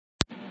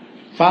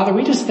Father,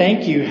 we just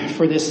thank you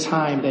for this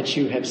time that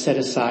you have set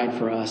aside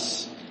for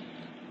us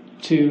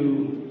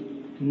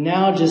to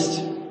now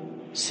just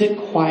sit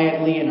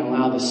quietly and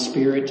allow the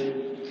Spirit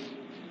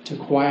to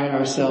quiet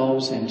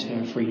ourselves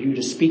and for you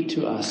to speak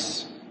to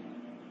us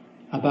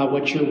about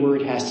what your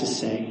word has to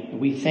say.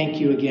 We thank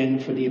you again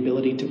for the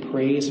ability to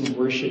praise and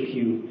worship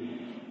you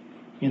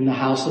in the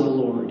house of the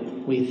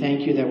Lord. We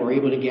thank you that we're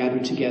able to gather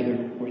together.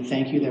 We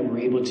thank you that we're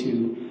able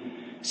to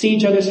see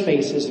each other's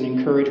faces and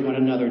encourage one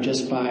another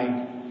just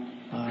by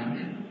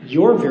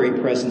your very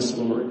presence,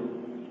 Lord,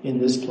 in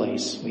this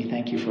place. We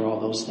thank you for all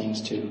those things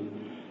too.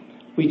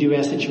 We do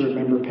ask that you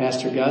remember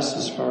Pastor Gus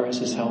as far as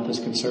his health is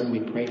concerned.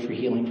 We pray for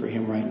healing for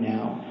him right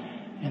now.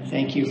 And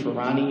thank you for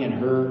Ronnie and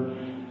her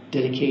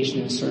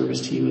dedication and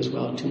service to you as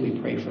well too. We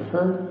pray for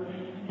her.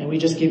 And we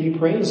just give you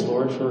praise,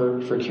 Lord,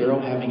 for Carol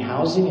having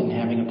housing and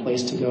having a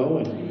place to go.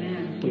 And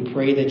Amen. We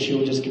pray that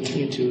you'll just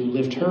continue to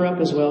lift her up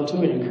as well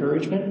too, in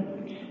encouragement,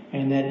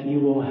 and that you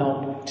will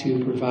help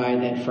to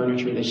provide that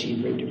furniture that she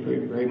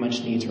very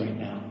much needs right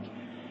now.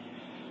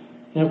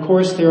 And of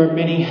course, there are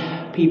many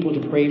people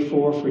to pray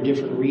for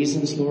different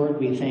reasons, Lord.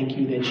 We thank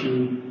you that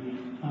you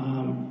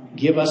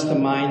give us the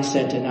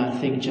mindset to not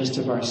think just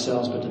of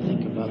ourselves, but to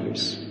think of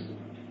others.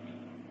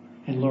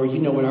 And Lord, you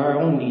know what our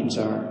own needs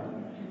are.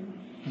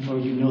 And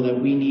Lord, you know that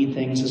we need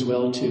things as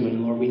well too.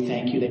 And Lord, we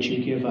thank you that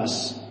you give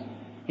us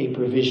a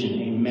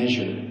provision, a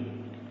measure,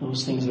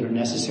 those things that are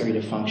necessary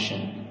to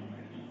function.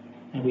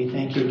 And we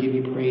thank you and give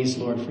you praise,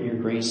 Lord, for your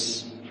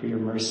grace, for your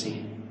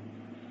mercy,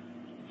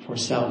 for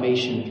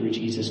salvation through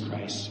Jesus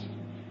Christ.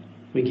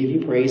 We give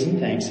you praise and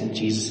thanks in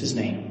Jesus'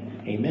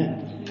 name.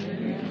 Amen.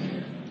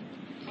 Amen.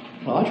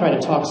 Well, I'll try to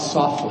talk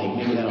softly.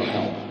 Maybe that'll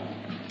help.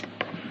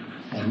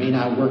 It may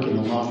not work in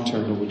the long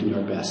term, but we'll do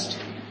our best.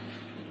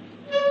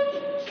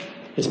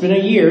 It's been a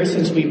year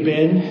since we've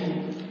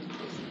been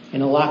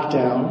in a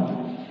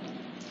lockdown.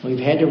 We've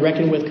had to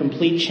reckon with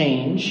complete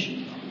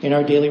change in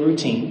our daily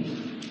routine.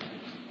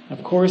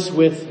 Of course,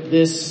 with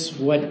this,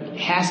 what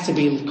has to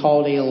be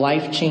called a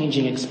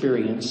life-changing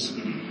experience,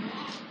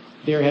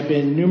 there have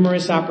been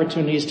numerous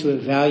opportunities to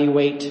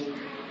evaluate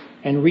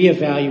and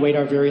reevaluate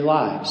our very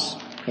lives.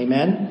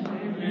 Amen?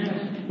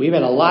 Amen. We've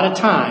had a lot of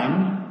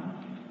time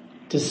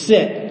to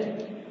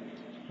sit.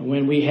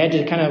 When we had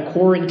to kind of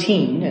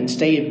quarantine and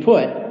stay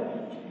put,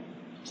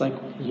 it's like,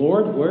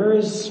 Lord, where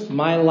is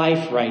my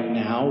life right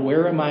now?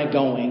 Where am I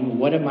going?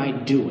 What am I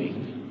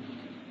doing?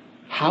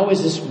 How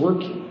is this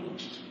working?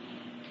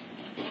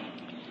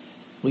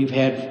 We've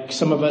had,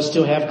 some of us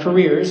still have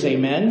careers,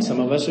 amen. Some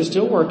of us are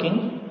still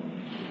working.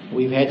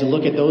 We've had to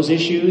look at those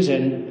issues,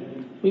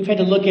 and we've had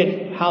to look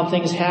at how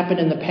things happened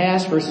in the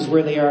past versus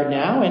where they are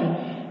now,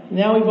 and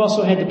now we've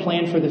also had to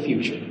plan for the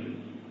future.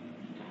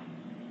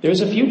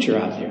 There's a future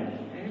out there.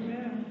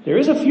 Amen. There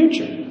is a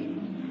future.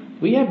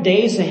 We have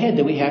days ahead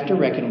that we have to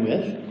reckon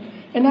with,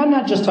 and I'm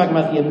not just talking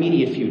about the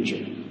immediate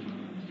future.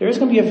 There is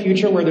going to be a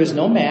future where there's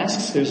no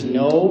masks, there's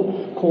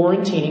no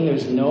quarantining,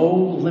 there's no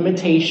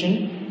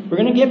limitation. We're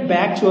going to get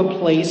back to a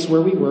place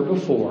where we were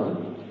before.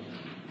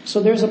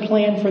 So there's a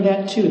plan for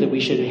that too that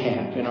we should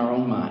have in our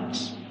own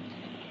minds.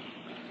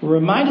 We're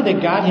reminded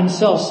that God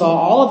himself saw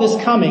all of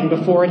this coming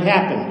before it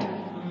happened.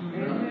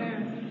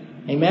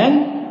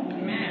 Amen?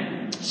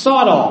 Amen?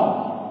 Saw it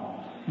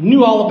all.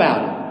 Knew all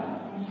about it.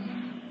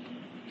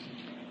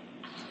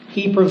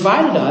 He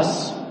provided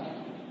us,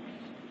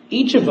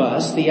 each of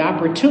us, the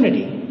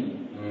opportunity,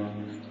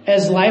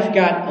 as life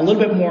got a little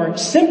bit more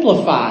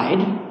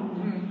simplified,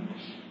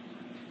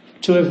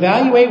 to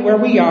evaluate where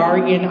we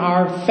are in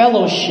our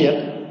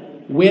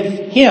fellowship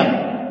with him.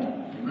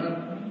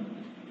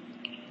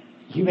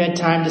 You've had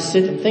time to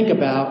sit and think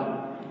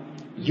about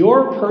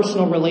your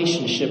personal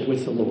relationship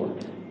with the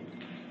Lord.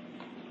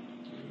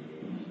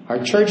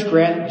 Our church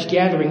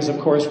gatherings, of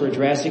course, were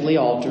drastically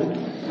altered.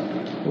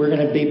 We're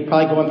going to be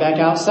probably going back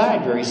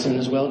outside very soon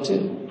as well,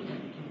 too.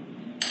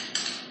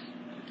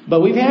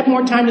 But we've had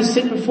more time to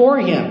sit before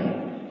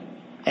him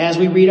as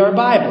we read our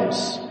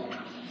Bibles.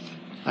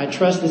 I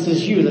trust this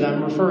is you that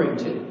I'm referring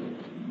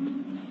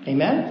to.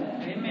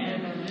 Amen?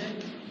 Amen.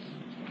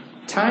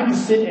 Time to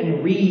sit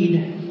and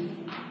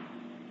read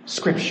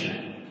Scripture.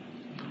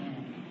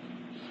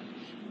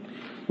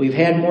 We've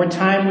had more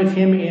time with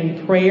him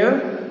in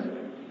prayer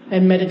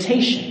and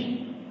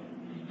meditation.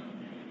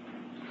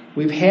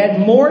 We've had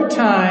more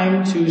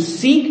time to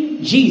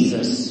seek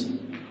Jesus,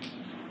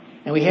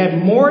 and we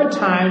had more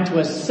time to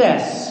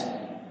assess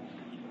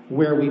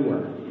where we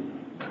were.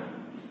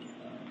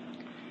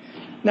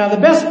 Now,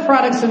 the best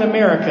products in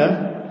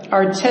America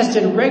are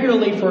tested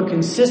regularly for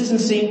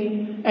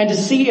consistency and to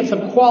see if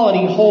the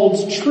quality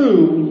holds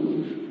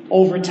true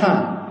over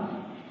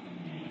time.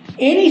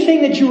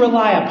 Anything that you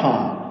rely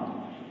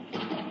upon,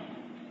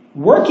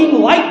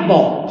 working light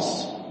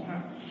bulbs,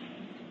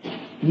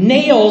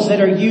 nails that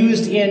are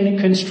used in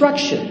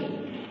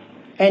construction,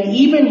 and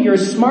even your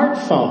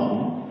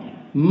smartphone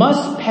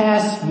must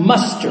pass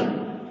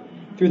muster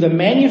through the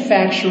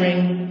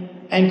manufacturing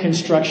and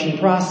construction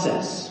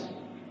process.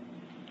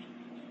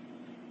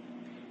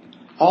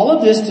 All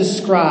of this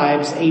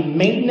describes a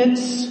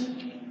maintenance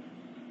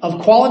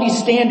of quality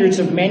standards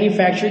of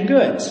manufactured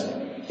goods.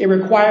 It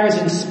requires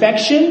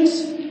inspections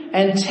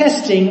and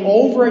testing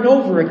over and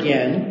over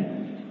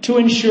again to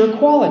ensure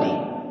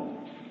quality.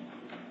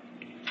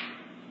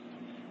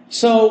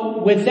 So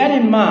with that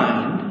in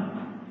mind,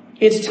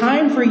 it's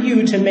time for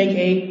you to make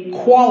a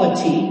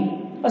quality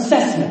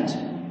assessment.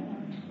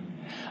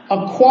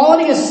 A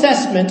quality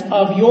assessment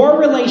of your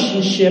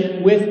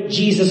relationship with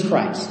Jesus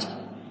Christ.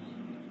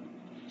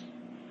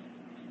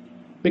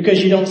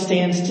 Because you don't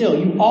stand still.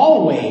 You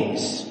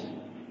always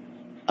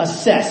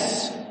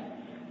assess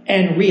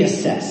and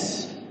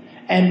reassess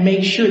and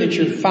make sure that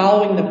you're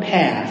following the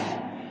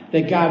path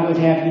that God would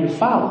have you to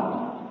follow.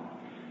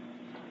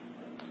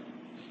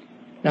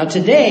 Now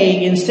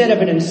today, instead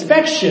of an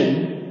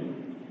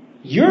inspection,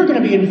 you're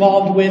going to be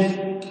involved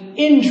with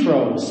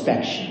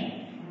introspection.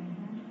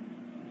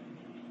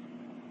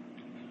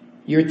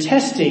 Your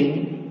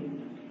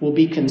testing will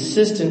be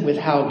consistent with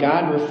how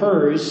God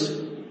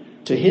refers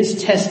to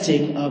his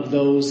testing of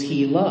those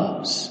he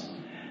loves.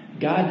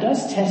 God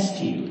does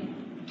test you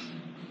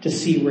to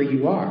see where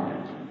you are.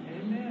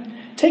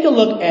 Amen. Take a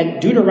look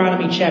at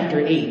Deuteronomy chapter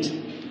 8.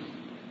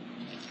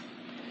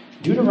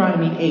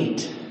 Deuteronomy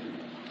 8.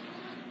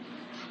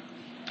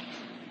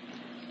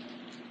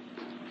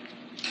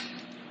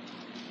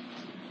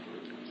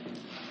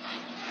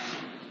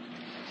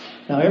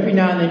 Now every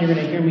now and then you're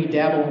going to hear me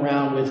dabble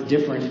around with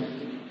different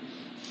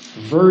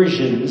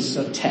versions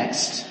of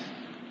text.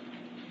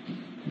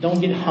 Don't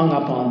get hung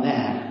up on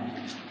that.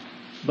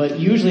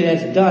 But usually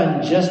that's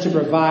done just to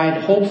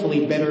provide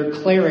hopefully better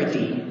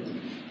clarity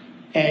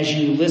as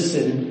you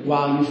listen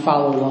while you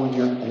follow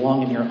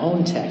along in your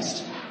own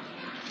text.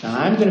 Now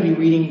I'm going to be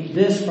reading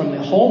this from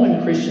the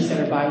Holman Christian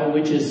Standard Bible,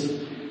 which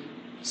is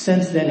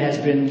since then has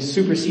been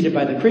superseded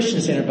by the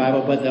Christian Standard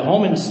Bible, but the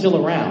Holman's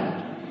still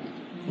around.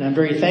 And I'm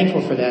very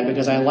thankful for that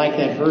because I like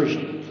that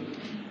version.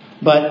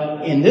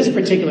 But in this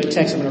particular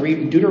text, I'm going to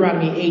read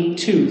Deuteronomy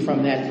 8:2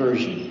 from that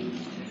version.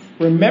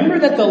 Remember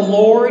that the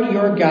Lord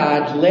your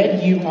God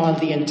led you on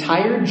the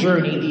entire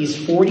journey these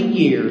 40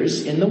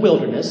 years in the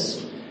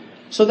wilderness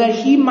so that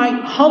he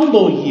might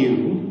humble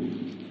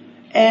you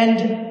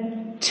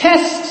and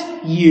test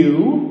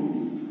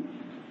you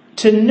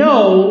to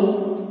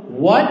know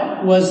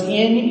what was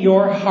in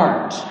your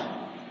heart,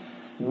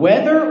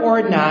 whether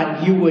or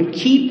not you would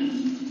keep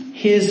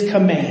his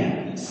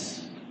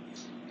commands.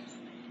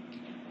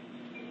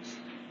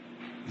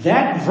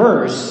 That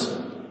verse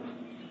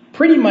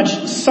pretty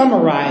much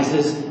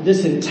summarizes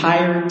this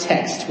entire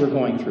text we're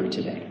going through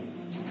today.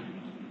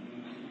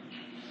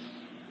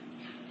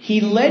 He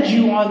led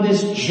you on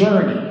this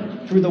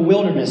journey through the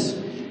wilderness.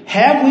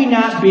 Have we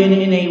not been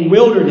in a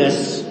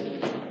wilderness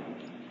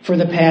for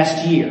the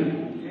past year?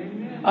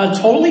 A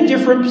totally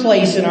different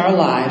place in our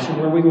lives from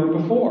where we were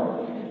before.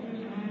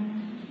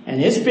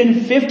 And it's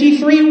been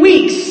 53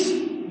 weeks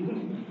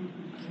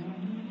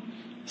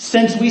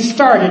since we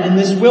started in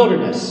this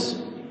wilderness.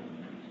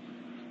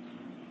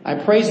 I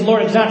praise the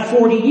Lord, it's not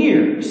 40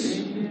 years.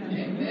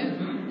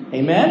 Amen?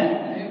 Amen?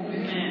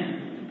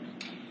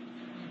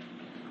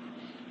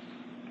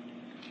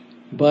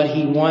 But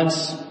he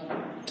wants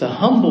to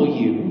humble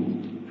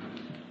you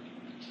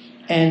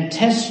and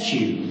test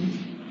you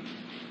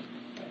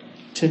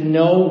to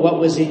know what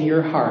was in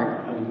your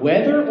heart,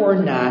 whether or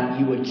not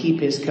you would keep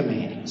his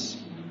commands.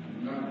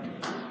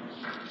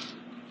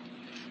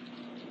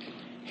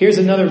 Here's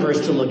another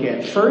verse to look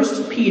at.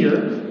 1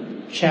 Peter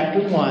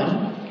chapter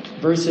 1,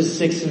 verses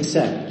 6 and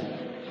 7.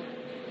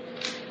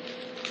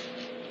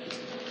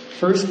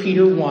 1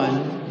 Peter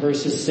 1,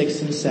 verses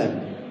 6 and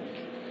 7.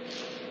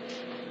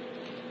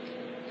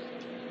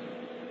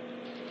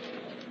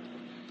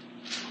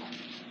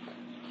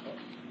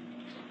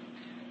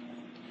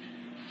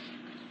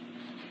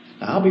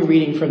 I'll be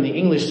reading from the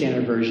English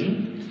Standard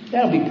Version.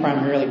 That'll be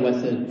primarily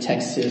what the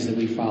text is that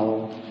we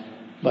follow.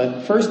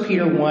 But 1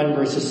 Peter 1,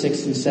 verses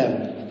 6 and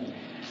 7.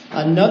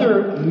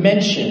 Another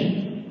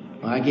mention,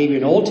 I gave you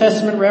an Old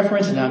Testament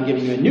reference, and now I'm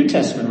giving you a New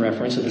Testament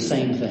reference of the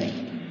same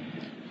thing.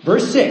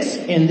 Verse 6,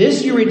 in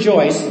this you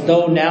rejoice,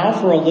 though now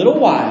for a little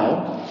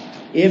while,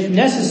 if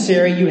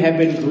necessary you have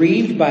been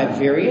grieved by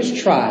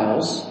various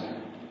trials.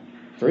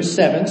 Verse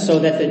 7, so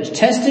that the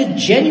tested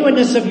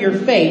genuineness of your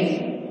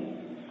faith,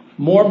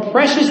 more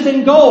precious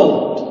than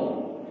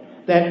gold,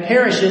 that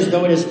perishes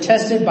though it is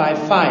tested by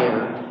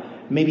fire,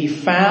 may be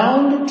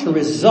found to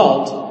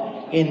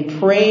result in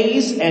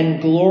praise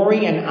and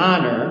glory and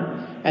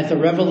honor at the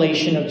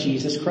revelation of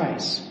Jesus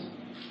Christ.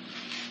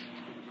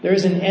 There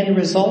is an end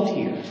result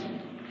here.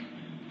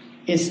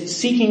 It's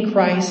seeking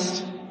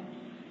Christ,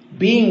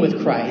 being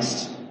with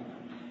Christ,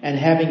 and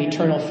having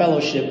eternal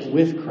fellowship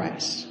with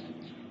Christ.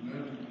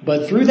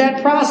 But through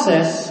that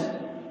process,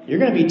 you're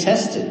going to be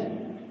tested.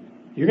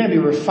 You're going to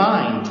be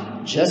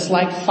refined, just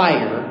like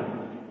fire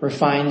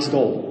refines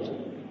gold.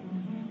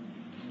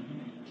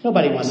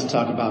 Nobody wants to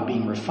talk about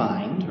being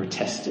refined or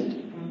tested.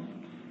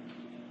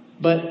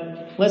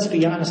 But let's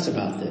be honest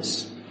about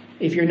this.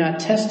 If you're not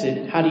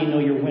tested, how do you know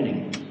you're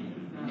winning?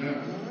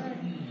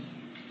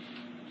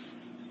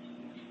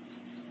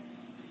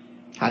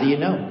 How do you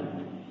know?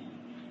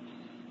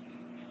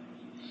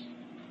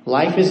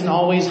 Life isn't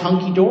always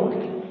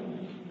hunky-dory.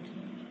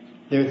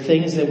 There are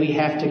things that we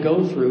have to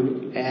go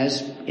through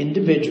as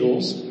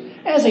individuals,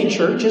 as a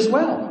church as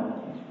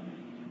well,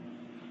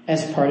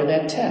 as part of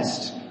that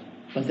test.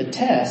 But the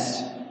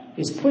test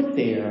is put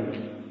there.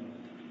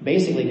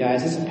 Basically,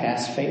 guys, it's a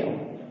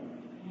pass-fail.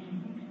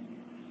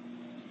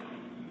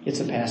 It's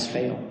a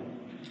pass-fail.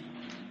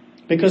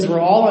 Because we're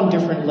all on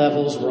different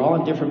levels, we're all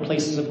in different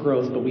places of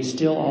growth, but we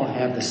still all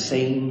have the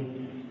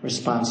same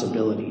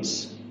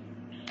responsibilities.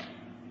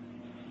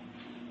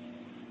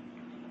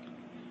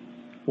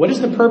 What is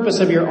the purpose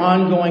of your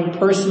ongoing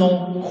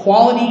personal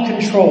quality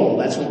control?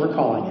 That's what we're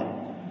calling it.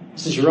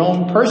 This is your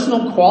own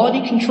personal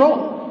quality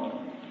control.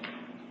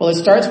 Well, it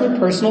starts with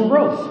personal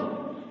growth.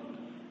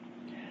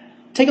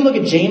 Take a look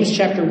at James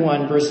chapter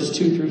 1, verses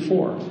 2 through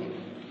 4.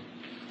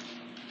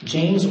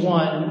 James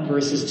 1,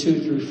 verses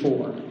 2 through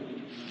 4.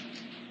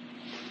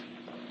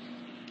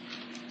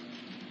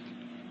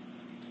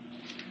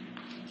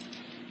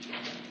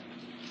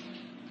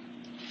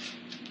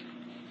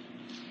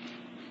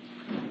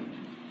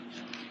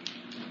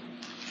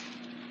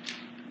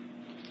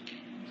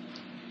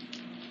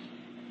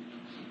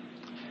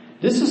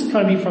 This is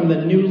going to be from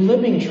the New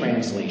Living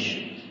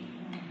Translation.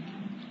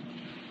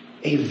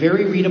 A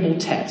very readable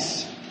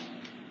text.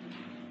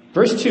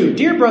 Verse 2,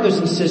 Dear brothers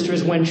and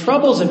sisters, when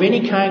troubles of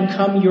any kind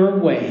come your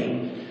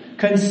way,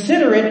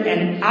 consider it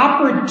an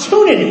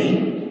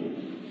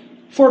opportunity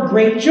for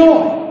great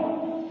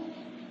joy.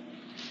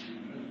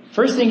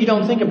 First thing you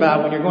don't think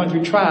about when you're going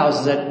through trials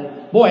is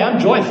that, boy, I'm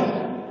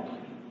joyful.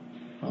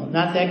 Well,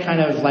 not that kind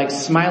of like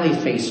smiley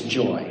face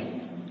joy,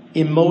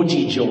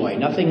 emoji joy,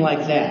 nothing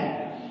like that.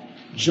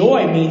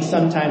 Joy means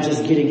sometimes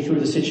just getting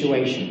through the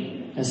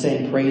situation and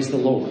saying, praise the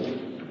Lord.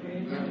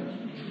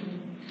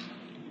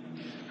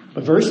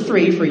 But verse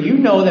 3, for you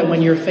know that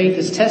when your faith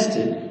is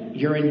tested,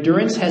 your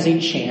endurance has a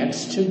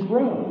chance to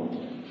grow.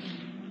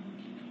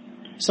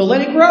 So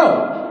let it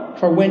grow.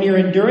 For when your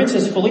endurance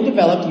is fully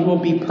developed, you will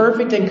be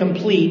perfect and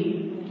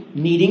complete,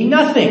 needing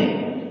nothing.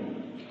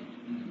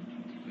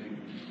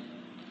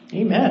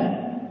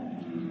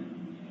 Amen.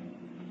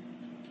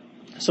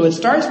 So it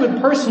starts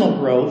with personal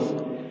growth.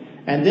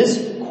 And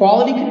this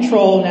quality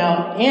control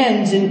now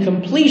ends in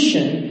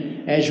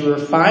completion as you're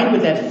refined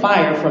with that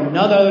fire from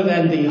none other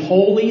than the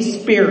Holy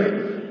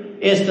Spirit.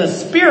 It's the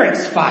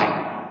Spirit's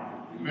fire.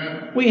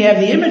 Amen. We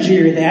have the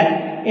imagery of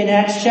that in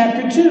Acts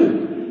chapter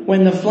 2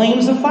 when the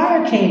flames of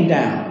fire came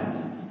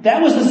down.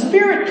 That was the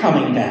Spirit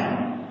coming down.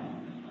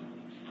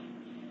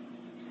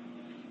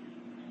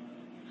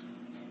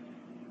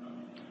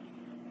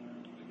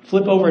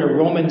 Flip over to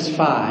Romans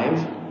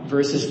 5,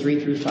 verses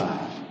 3 through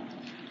 5.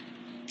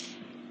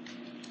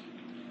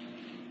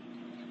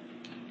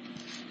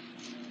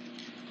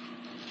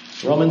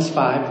 Romans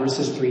 5,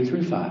 verses 3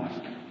 through 5.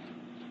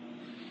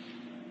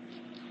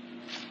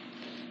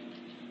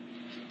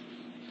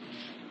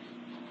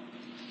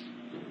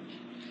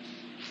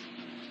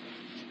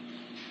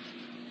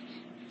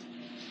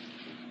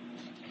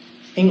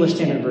 English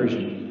Standard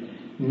Version.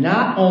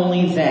 Not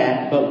only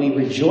that, but we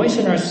rejoice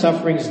in our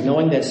sufferings,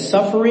 knowing that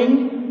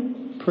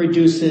suffering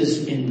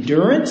produces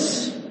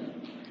endurance,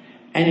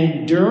 and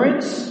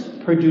endurance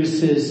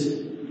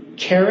produces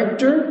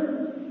character,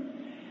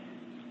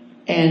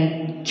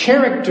 and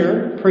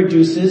character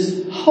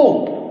produces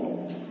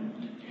hope.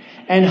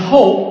 And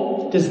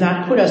hope does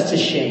not put us to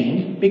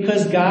shame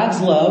because God's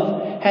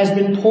love has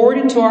been poured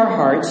into our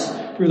hearts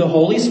through the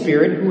Holy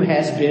Spirit who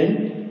has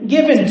been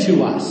given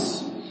to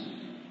us.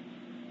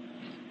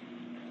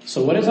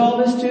 So what does all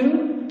this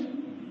do?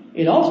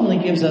 It ultimately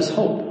gives us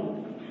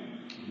hope.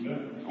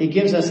 It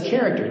gives us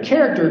character.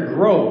 Character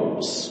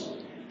grows.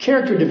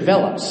 Character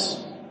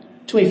develops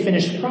to a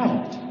finished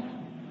product.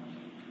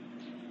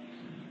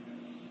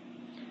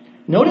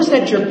 Notice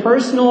that your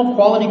personal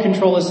quality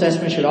control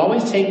assessment should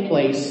always take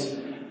place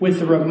with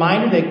the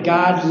reminder that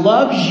God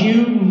loves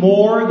you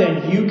more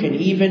than you can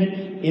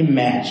even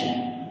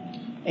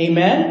imagine.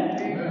 Amen?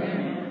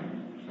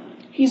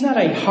 Amen. He's not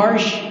a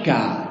harsh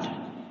God.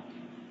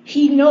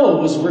 He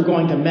knows we're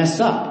going to mess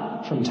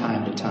up from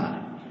time to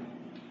time.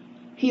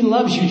 He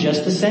loves you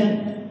just the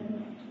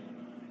same.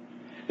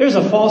 There's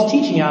a false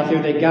teaching out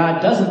there that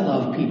God doesn't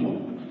love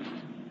people.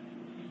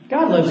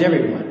 God loves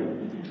everyone.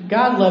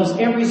 God loves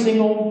every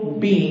single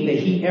being that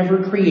He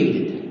ever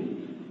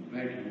created.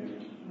 Thank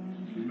you.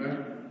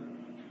 Amen.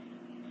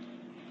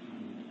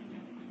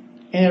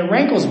 And it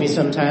rankles me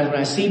sometimes when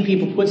I see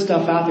people put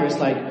stuff out there. It's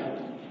like,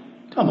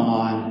 come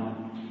on.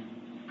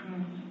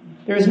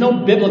 There is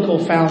no biblical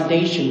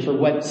foundation for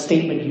what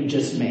statement you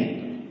just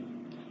made.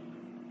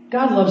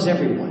 God loves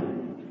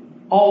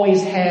everyone.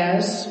 Always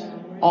has,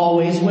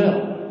 always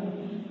will.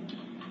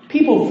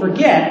 People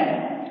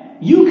forget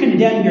you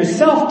condemn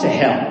yourself to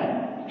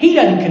hell. He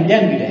doesn't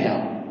condemn you to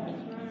hell.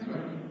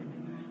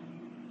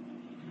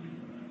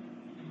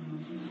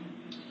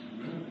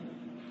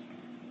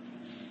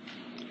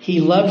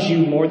 He loves you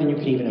more than you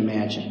can even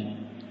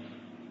imagine.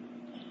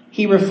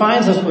 He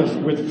refines us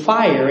with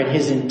fire, and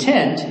His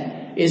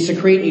intent is to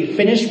create a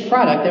finished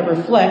product that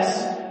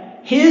reflects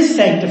His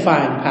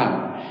sanctifying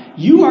power.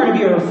 You are to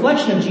be a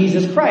reflection of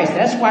Jesus Christ.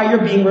 That's why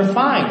you're being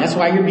refined. That's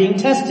why you're being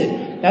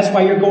tested. That's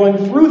why you're going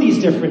through these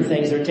different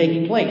things that are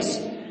taking place.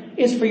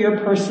 It's for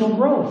your personal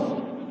growth.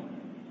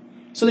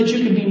 So that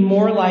you can be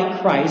more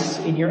like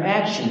Christ in your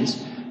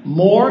actions,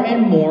 more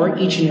and more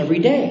each and every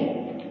day.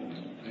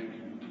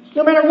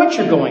 No matter what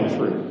you're going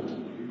through.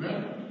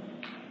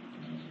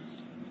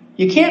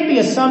 You can't be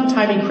a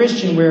sometimey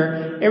Christian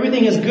where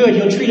everything is good,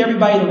 you'll treat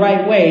everybody the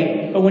right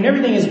way, but when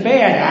everything is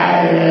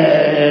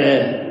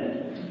bad,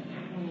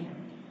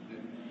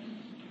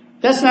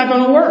 that's not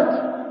going to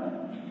work.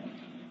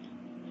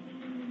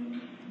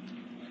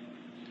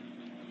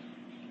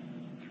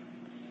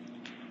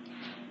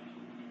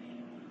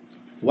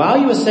 While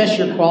you assess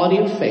your quality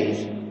of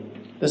faith,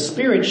 the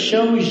Spirit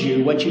shows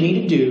you what you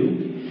need to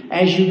do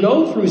as you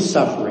go through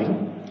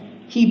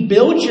suffering. He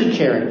builds your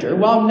character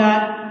while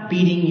not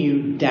beating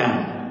you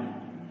down.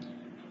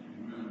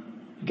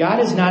 God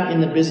is not in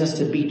the business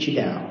to beat you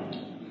down.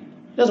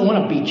 He doesn't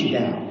want to beat you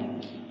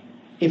down.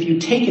 If you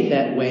take it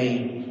that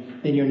way,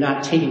 then you're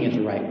not taking it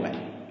the right way.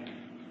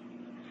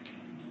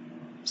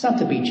 It's not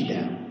to beat you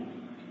down.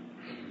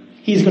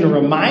 He's going to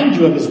remind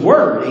you of His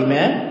Word,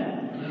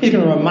 amen? He's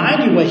going to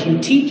remind you what He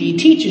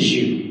teaches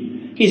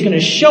you. He's going to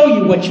show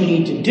you what you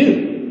need to do.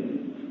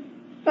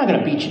 He's not going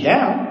to beat you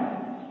down.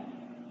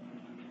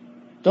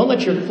 Don't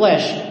let your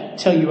flesh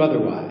tell you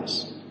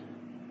otherwise.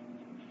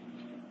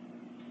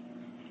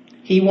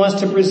 He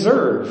wants to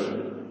preserve.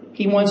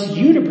 He wants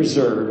you to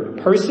preserve,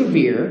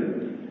 persevere,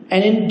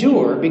 and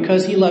endure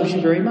because He loves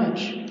you very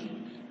much.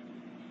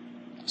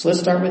 So let's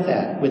start with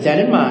that. With that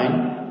in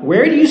mind,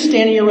 where do you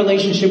stand in your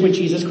relationship with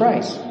Jesus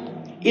Christ?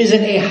 Is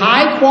it a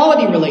high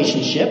quality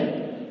relationship?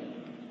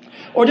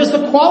 Or does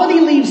the quality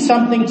leave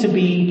something to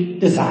be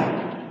desired?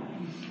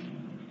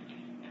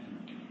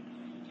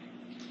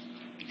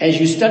 As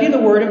you study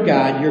the Word of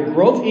God, your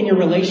growth in your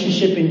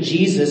relationship in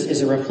Jesus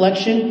is a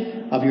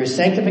reflection of your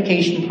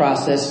sanctification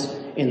process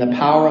in the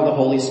power of the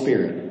Holy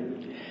Spirit.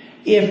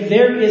 If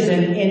there is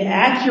an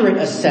inaccurate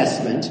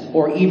assessment,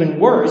 or even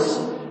worse,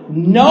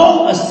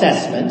 no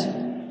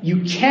assessment,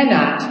 you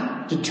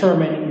cannot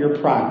determine your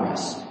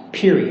progress.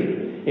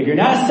 Period. If you're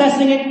not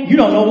assessing it, you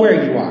don't know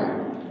where you are.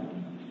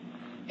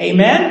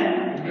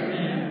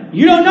 Amen?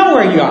 You don't know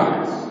where you are.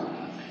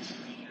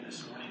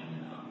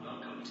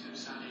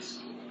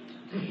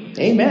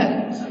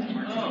 Amen.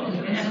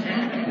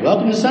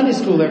 Welcome to Sunday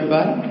school,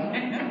 everybody.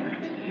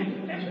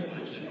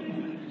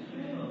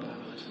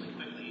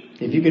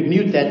 If you could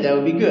mute that, that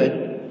would be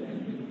good.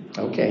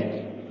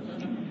 Okay.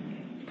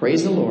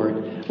 Praise the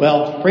Lord.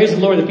 Well, praise the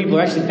Lord that people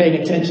are actually paying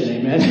attention.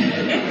 Amen.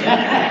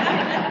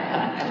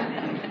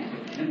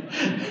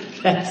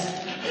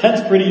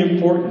 That's pretty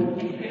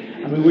important.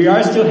 I mean, we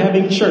are still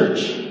having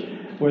church,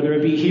 whether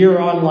it be here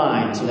or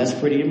online, so that's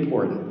pretty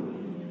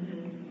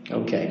important.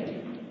 Okay.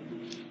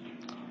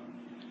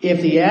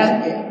 If the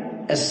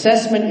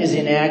assessment is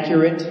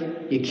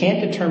inaccurate, you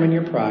can't determine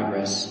your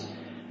progress.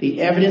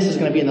 The evidence is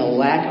going to be in the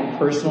lack of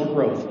personal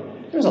growth.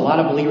 There's a lot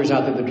of believers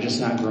out there that are just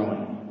not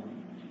growing.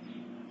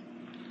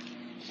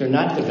 They're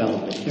not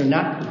developing. They're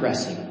not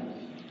progressing.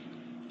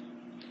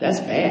 That's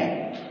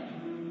bad.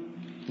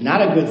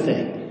 Not a good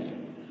thing.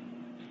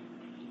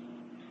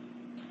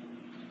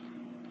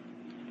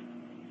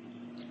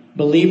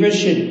 Believers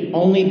should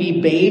only be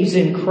babes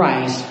in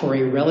Christ for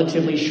a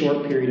relatively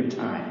short period of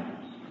time.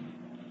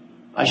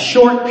 A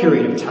short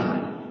period of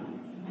time.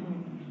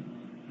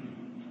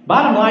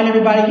 Bottom line,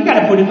 everybody, you got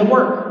to put in the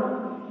work.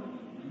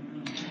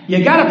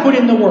 You got to put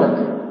in the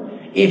work.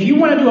 If you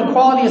want to do a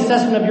quality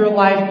assessment of your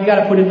life, you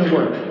got to put in the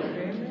work.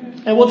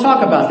 And we'll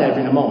talk about that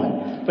in a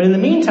moment. But in the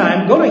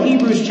meantime, go to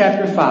Hebrews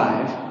chapter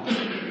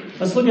 5.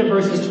 Let's look at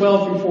verses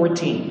 12 through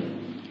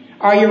 14.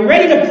 Are you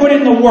ready to put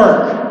in the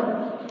work?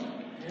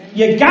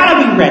 You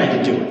gotta be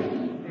ready to do it.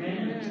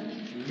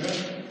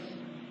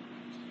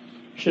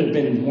 Should have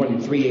been more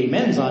than 3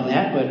 amens on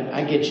that, but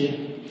I get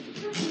you.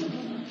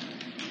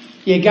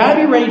 You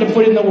gotta be ready to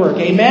put in the work.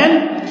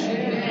 Amen?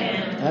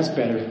 Amen. That's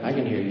better. I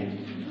can hear you.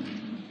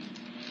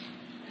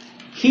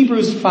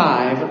 Hebrews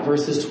 5,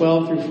 verses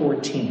 12 through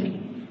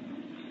 14.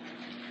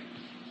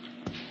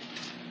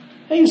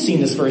 Now you've seen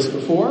this verse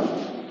before,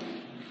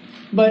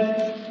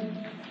 but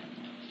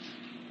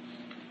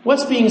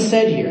what's being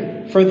said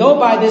here? For though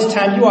by this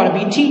time you ought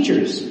to be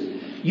teachers,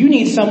 you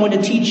need someone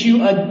to teach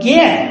you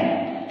again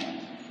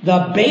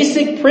the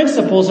basic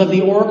principles of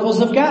the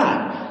oracles of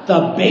God.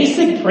 The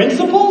basic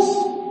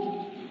principles?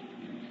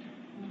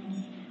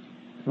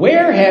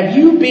 Where have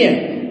you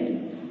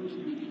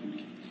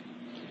been?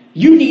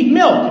 You need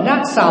milk,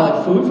 not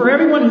solid food, for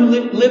everyone who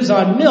lives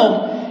on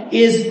milk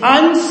is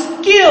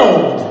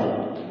unskilled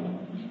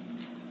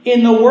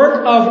in the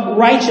work of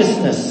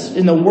righteousness,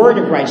 in the word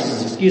of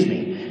righteousness,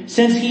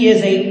 since he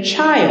is a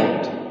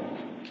child.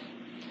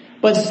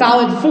 But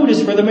solid food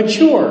is for the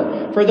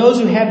mature, for those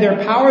who have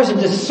their powers of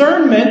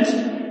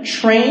discernment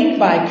trained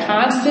by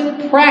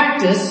constant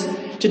practice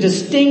to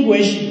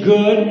distinguish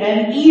good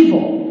and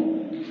evil.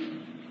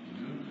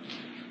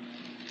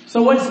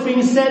 So what's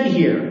being said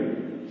here?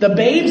 The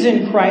babes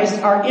in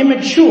Christ are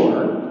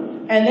immature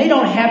and they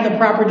don't have the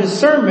proper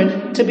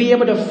discernment to be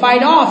able to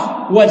fight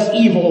off what's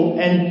evil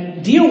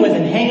and deal with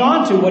and hang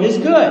on to what is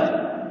good.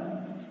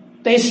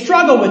 They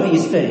struggle with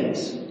these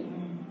things.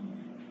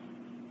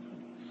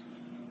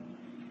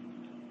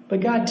 But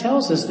God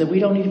tells us that we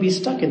don't need to be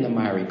stuck in the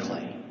miry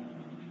clay.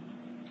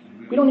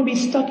 We don't need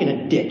to be stuck in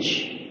a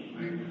ditch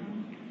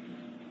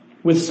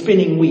with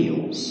spinning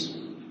wheels.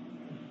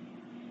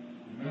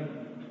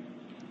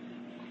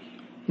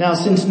 Now,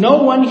 since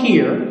no one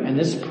here, and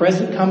this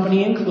present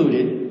company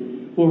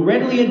included, will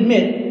readily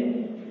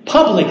admit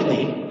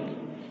publicly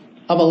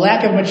of a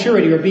lack of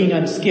maturity or being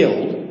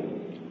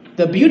unskilled,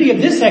 the beauty of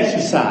this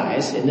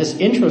exercise and this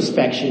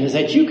introspection is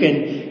that you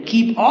can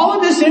keep all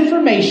of this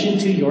information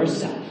to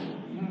yourself.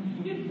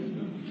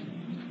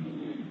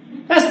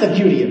 That's the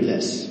beauty of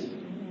this.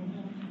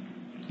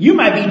 You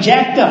might be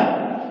jacked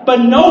up, but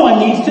no one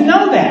needs to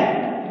know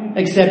that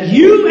except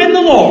you and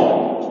the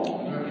Lord.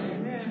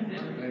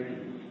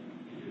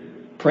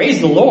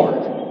 Praise the Lord.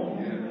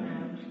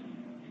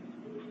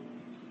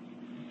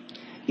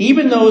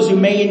 Even those who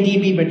may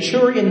indeed be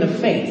mature in the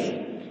faith.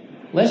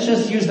 Let's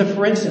just use the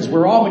for instance.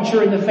 We're all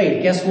mature in the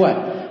faith. Guess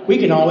what? We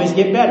can always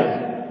get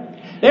better.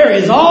 There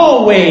is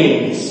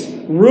always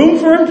room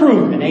for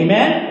improvement.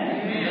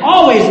 Amen?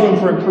 Always room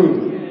for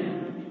improvement.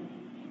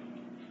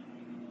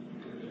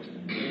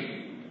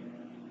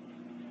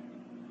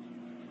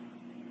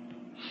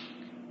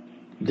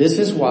 This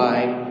is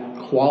why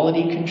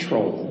quality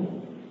control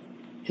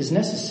is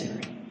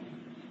necessary.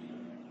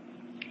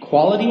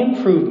 Quality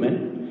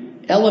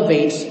improvement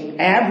elevates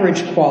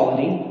average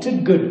quality to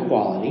good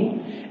quality,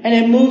 and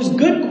it moves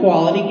good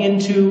quality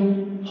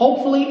into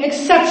hopefully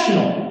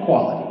exceptional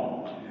quality.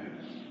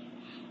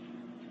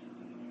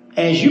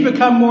 As you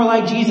become more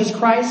like Jesus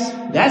Christ,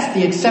 that's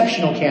the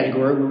exceptional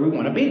category where we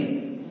want to be.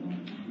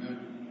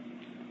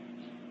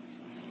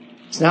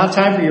 It's now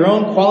time for your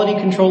own quality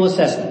control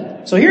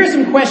assessment. So here are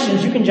some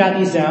questions. You can jot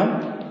these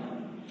down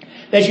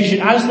that you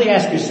should honestly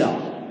ask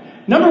yourself.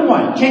 Number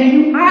one, can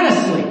you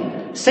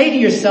honestly say to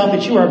yourself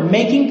that you are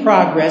making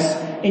progress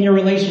in your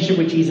relationship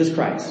with Jesus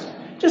Christ?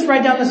 Just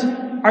write down this.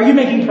 Are you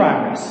making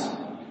progress?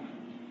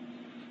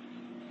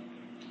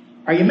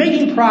 Are you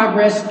making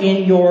progress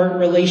in your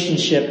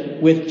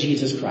relationship with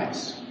Jesus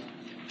Christ?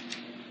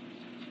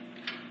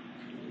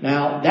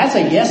 Now, that's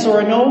a yes or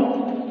a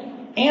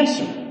no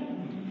answer.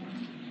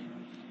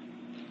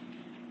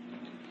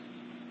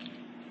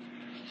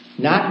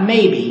 Not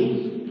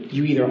maybe.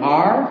 You either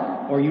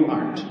are or you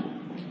aren't.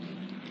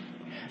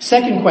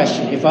 Second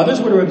question, if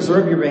others were to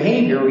observe your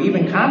behavior or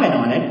even comment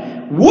on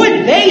it,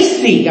 would they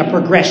see a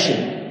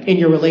progression in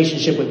your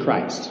relationship with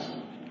Christ?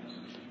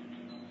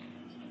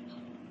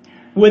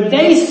 Would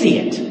they see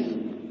it?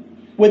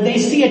 Would they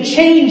see a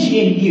change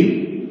in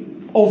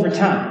you over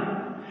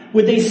time?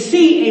 Would they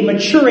see a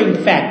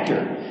maturing factor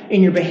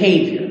in your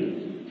behavior?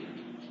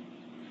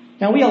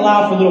 Now we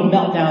allow for little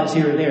meltdowns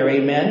here or there,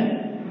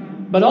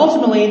 amen? But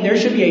ultimately there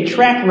should be a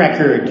track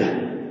record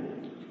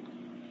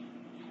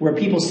where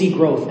people see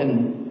growth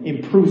and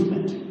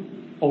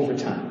improvement over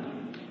time.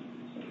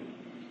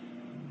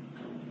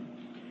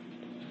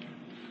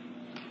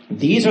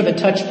 These are the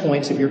touch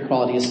points of your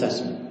quality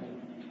assessment.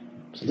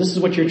 So this is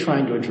what you're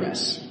trying to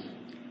address.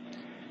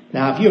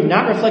 Now, if you have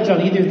not reflected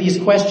on either of these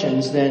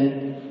questions,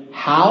 then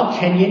how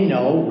can you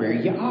know where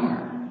you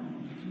are?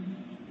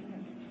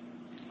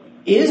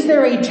 Is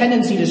there a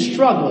tendency to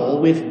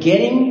struggle with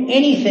getting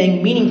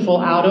anything meaningful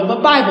out of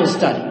a Bible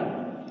study?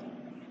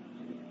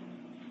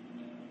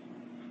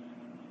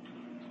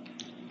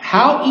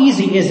 How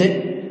easy is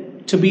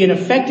it to be an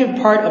effective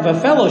part of a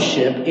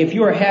fellowship if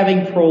you are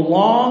having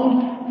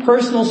prolonged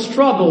personal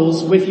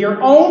struggles with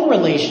your own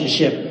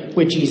relationship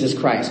with Jesus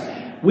Christ?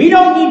 We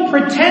don't need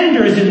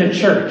pretenders in the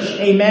church.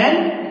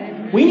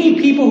 Amen? We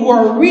need people who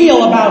are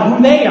real about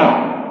who they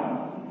are.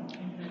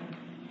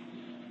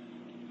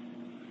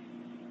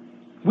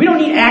 We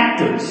don't need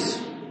actors.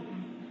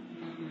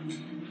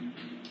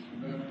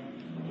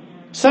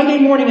 Sunday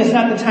morning is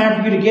not the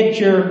time for you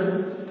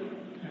to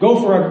go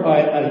for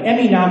an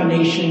Emmy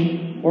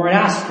nomination or an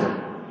Oscar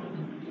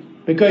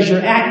because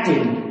you're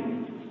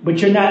acting, but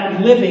you're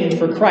not living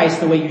for Christ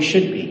the way you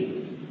should be.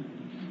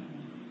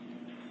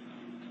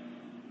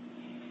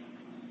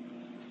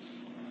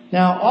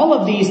 Now, all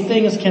of these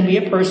things can be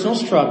a personal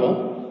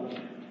struggle.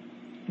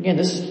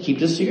 Again, keep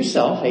this to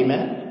yourself,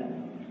 amen?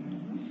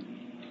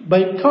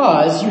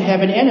 Because you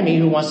have an enemy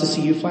who wants to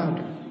see you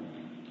flounder.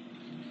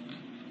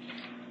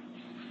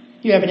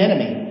 You have an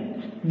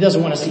enemy who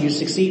doesn't want to see you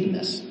succeed in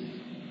this.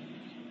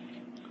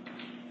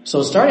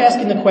 So start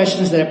asking the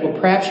questions that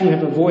perhaps you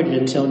have avoided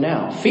until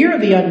now. Fear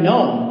of the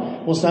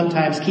unknown will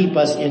sometimes keep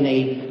us in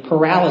a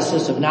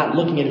paralysis of not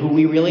looking at who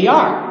we really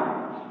are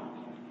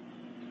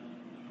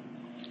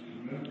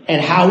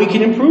and how we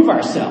can improve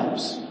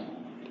ourselves.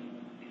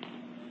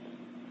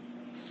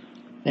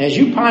 Now, as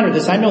you ponder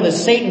this, I know that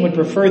Satan would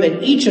prefer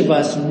that each of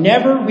us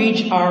never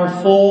reach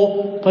our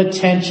full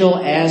potential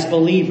as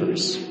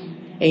believers.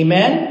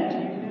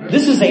 Amen?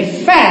 This is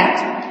a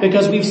fact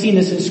because we've seen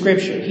this in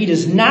Scripture. He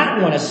does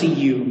not want to see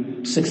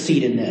you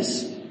succeed in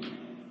this.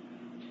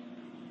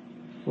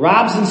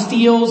 robs and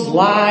steals,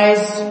 lies,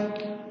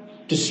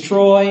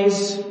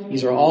 destroys.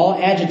 These are all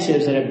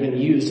adjectives that have been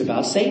used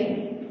about Satan.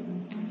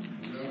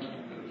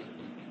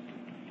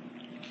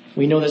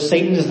 We know that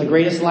Satan is the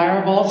greatest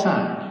liar of all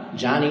time.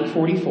 John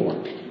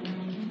 8:44.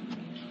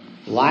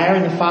 Liar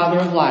and the father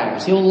of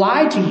liars. He'll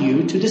lie to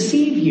you to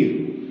deceive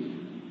you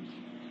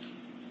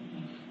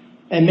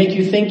and make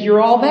you think you're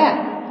all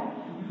that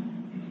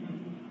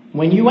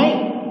when you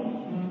ain't.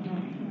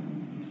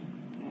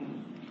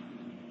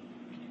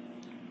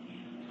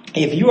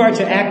 If you are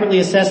to accurately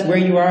assess where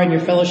you are in your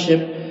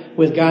fellowship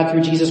with God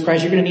through Jesus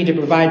Christ, you're going to need to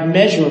provide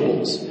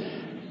measurables.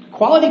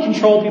 Quality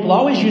control people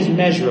always use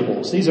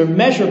measurables. These are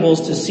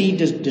measurables to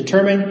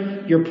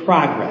determine your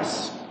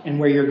progress and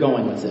where you're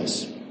going with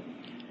this.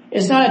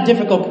 It's not a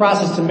difficult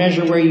process to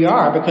measure where you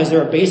are because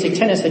there are basic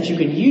tenets that you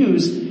can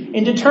use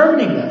in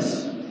determining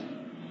this.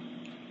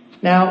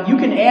 Now, you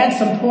can add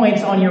some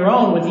points on your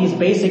own with these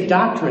basic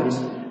doctrines,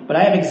 but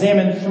I have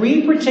examined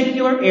 3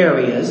 particular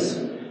areas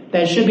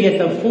that should be at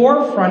the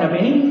forefront of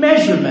any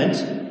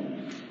measurement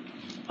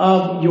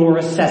of your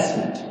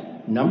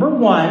assessment. Number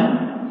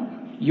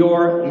 1,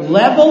 your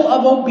level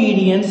of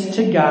obedience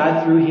to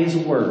God through His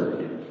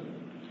Word.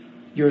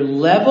 Your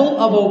level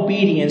of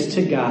obedience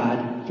to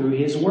God through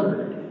His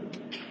Word.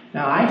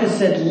 Now, I just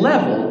said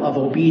level of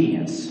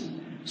obedience.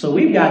 So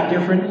we've got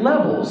different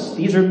levels.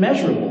 These are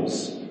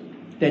measurables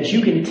that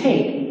you can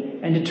take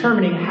and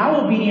determining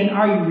how obedient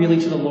are you really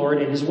to the Lord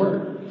and His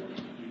Word.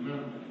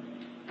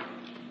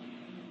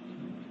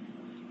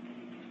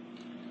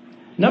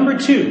 Number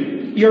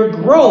 2, your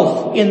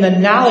growth in the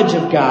knowledge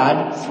of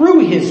God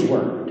through His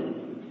Word.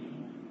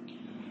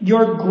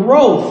 Your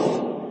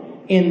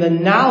growth in the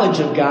knowledge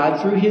of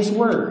God through His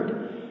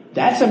Word.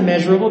 That's a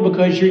measurable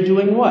because you're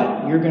doing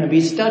what? You're going to be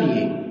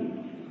studying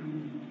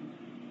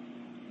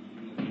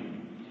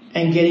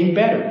and getting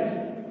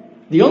better.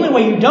 The only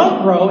way you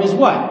don't grow is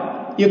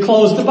what? You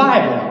close the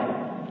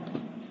Bible.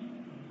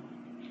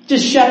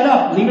 Just shut it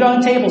up. Leave it on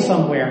the table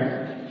somewhere.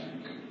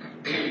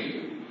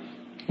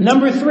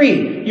 Number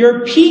 3,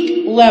 your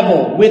peak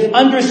level with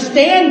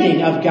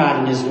understanding of God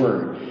and His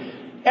Word.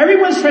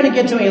 Everyone's trying to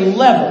get to a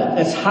level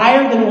that's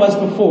higher than it was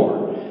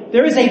before.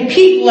 There is a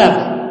peak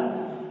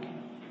level.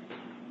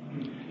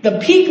 The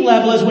peak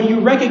level is when you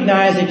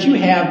recognize that you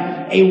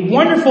have a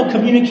wonderful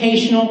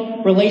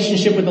communicational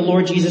relationship with the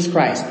Lord Jesus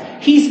Christ.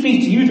 He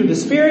speaks to you through the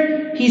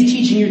Spirit. He's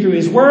teaching you through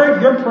His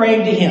Word. You're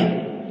praying to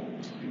Him.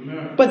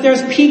 Amen. But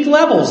there's peak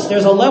levels.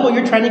 There's a level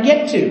you're trying to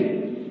get to.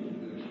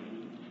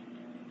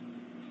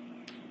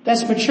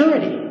 That's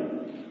maturity.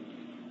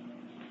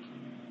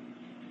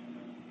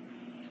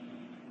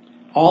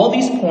 All of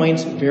these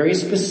points very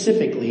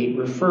specifically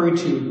refer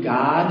to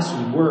God's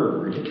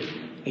Word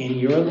in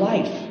your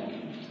life.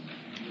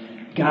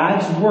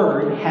 God's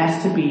Word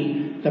has to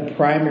be the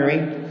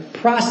primary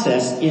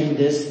process in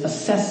this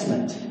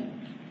assessment.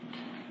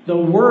 The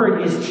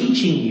Word is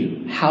teaching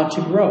you how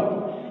to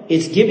grow.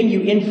 It's giving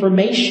you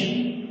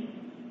information.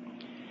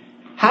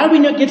 How do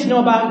we get to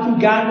know about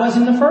who God was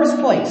in the first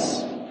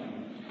place?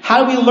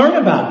 How do we learn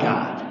about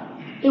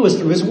God? It was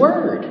through His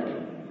Word.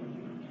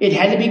 It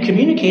had to be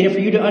communicated for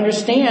you to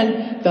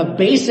understand the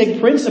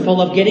basic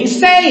principle of getting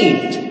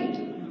saved.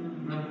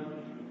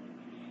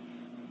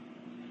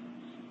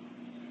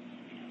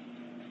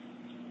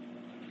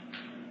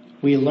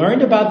 We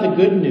learned about the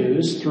good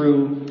news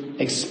through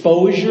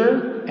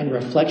exposure and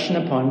reflection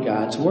upon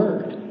God's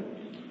Word.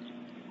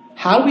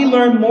 How do we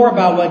learn more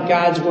about what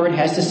God's Word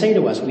has to say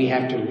to us? We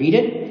have to read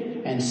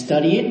it and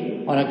study it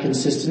on a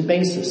consistent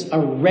basis, a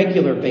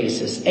regular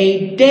basis,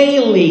 a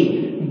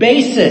daily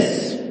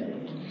basis.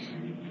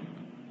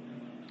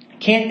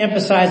 Can't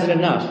emphasize it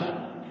enough.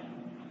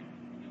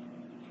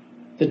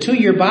 The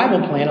 2-year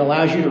Bible plan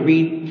allows you to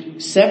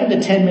read 7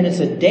 to 10 minutes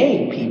a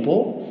day,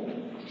 people.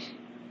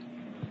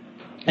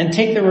 And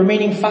take the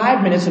remaining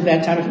 5 minutes of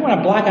that time. If you want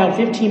to block out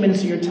 15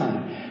 minutes of your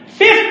time.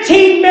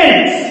 15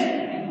 minutes!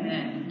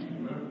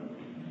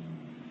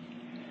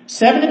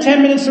 7 to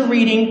 10 minutes of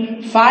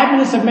reading, 5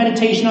 minutes of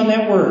meditation on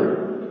that Word.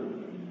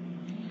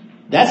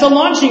 That's a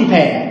launching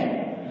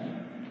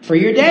pad for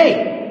your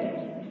day.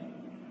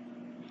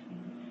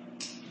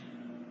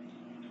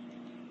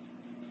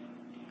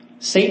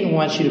 Satan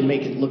wants you to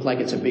make it look like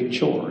it's a big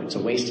chore. It's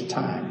a waste of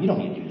time. You don't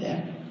need to do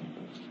that.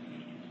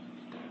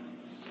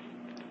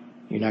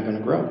 You're not going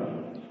to grow.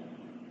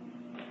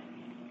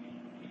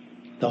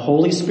 The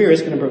Holy Spirit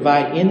is going to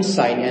provide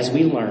insight as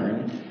we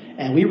learn,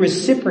 and we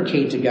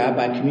reciprocate to God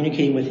by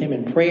communicating with Him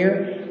in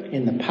prayer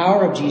in the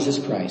power of Jesus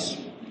Christ.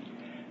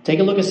 Take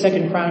a look at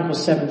 2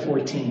 Chronicles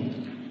 7:14.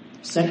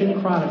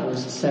 2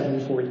 Chronicles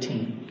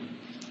 7:14.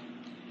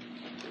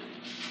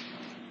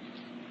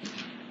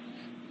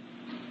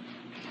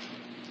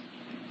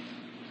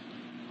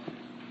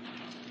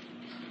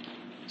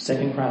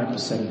 Second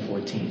Chronicles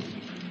 7:14.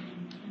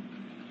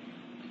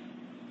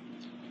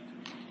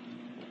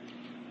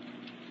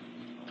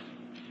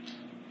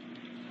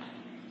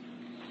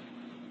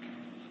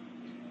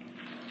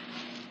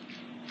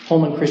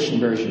 Holman Christian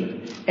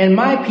Version. And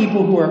my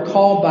people who are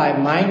called by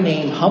my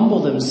name humble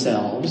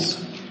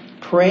themselves,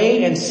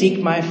 pray and seek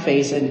my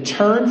face and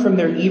turn from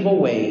their evil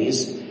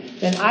ways,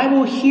 then I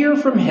will hear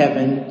from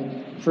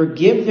heaven,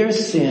 forgive their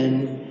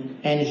sin,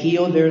 and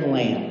heal their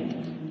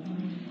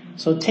land.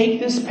 So take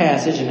this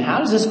passage, and how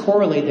does this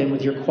correlate then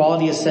with your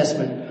quality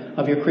assessment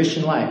of your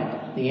Christian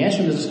life? The answer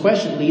to this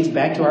question leads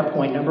back to our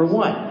point number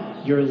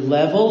 1. Your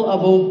level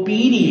of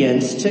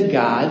obedience to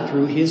God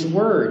through His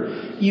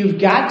Word. You've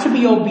got to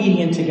be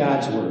obedient to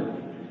God's Word.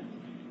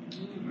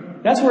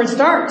 That's where it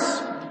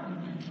starts.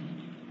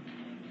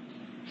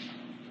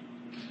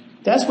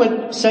 That's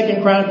what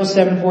 2 Chronicles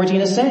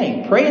 7:14 is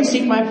saying. Pray and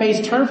seek my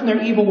face, turn from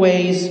their evil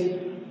ways.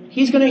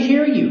 He's going to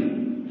hear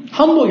you.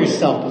 Humble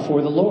yourself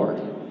before the Lord.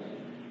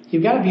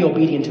 You've got to be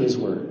obedient to His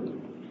Word.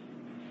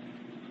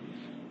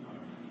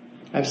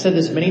 I've said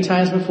this many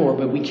times before,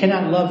 but we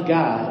cannot love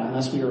God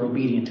unless we are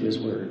obedient to His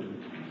Word.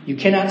 You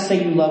cannot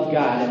say you love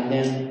God and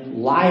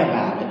then lie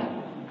about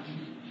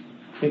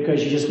it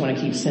because you just want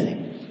to keep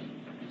sinning.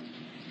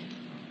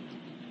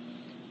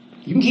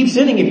 You can keep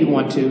sinning if you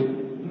want to,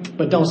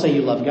 but don't say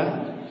you love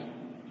God.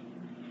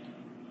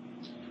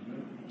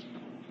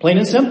 Plain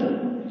and simple.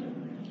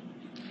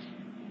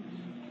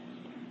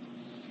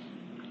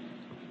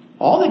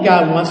 All that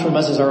God wants from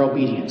us is our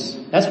obedience.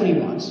 That's what He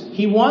wants.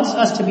 He wants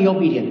us to be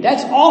obedient.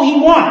 That's all He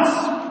wants.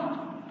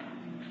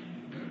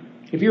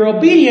 If you're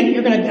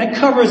obedient, that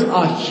covers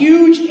a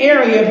huge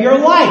area of your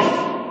life.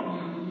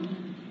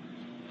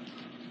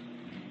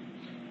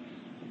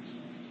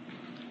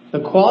 The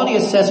quality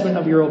assessment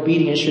of your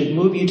obedience should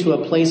move you to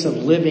a place of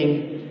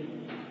living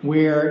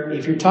where,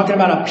 if you're talking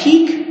about a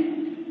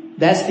peak,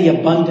 that's the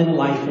abundant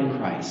life in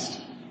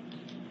Christ.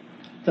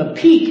 The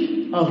peak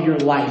of your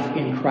life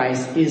in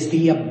Christ is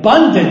the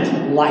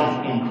abundant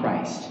life in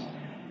Christ.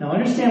 Now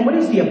understand, what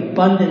does the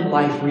abundant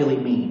life really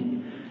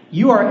mean?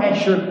 You are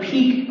at your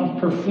peak of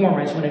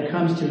performance when it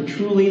comes to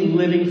truly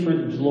living for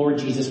the Lord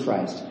Jesus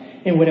Christ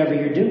in whatever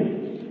you're doing.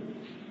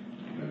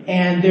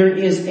 And there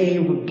is a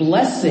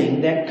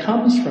blessing that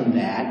comes from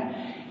that,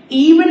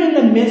 even in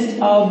the midst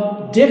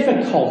of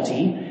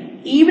difficulty,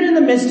 even in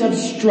the midst of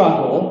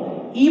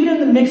struggle, even in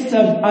the midst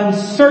of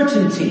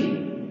uncertainty.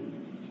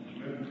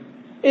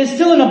 It's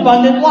still an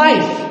abundant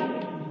life.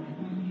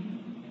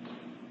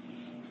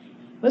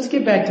 Let's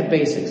get back to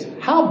basics.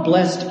 How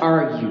blessed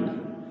are you?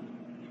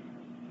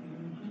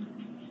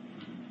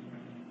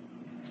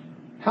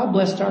 How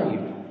blessed are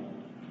you?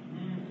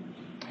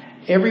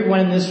 Everyone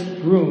in this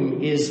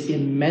room is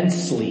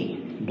immensely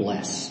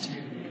blessed.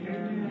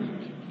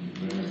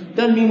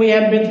 Doesn't mean we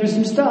haven't been through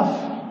some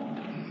stuff.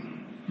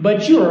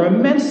 But you are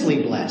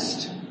immensely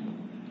blessed.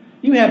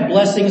 You have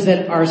blessings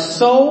that are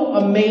so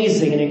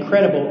amazing and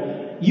incredible,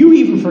 you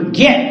even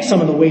forget some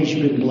of the ways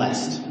you've been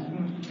blessed.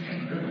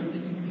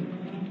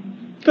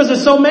 Because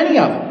there's so many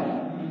of them.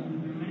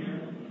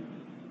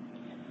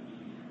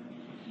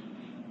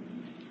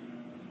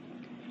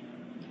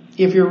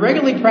 If you're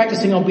regularly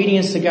practicing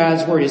obedience to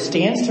God's Word, it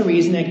stands to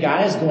reason that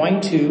God is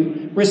going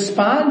to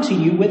respond to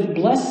you with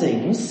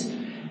blessings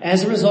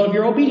as a result of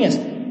your obedience.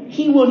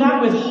 He will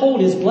not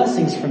withhold His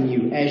blessings from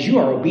you as you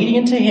are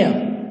obedient to Him.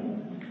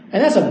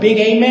 And that's a big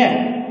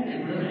amen.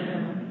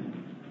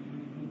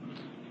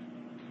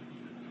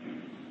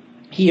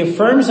 He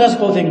affirms us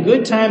both in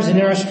good times and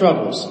in our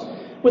struggles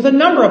with a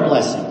number of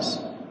blessings.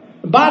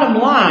 The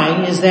bottom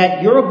line is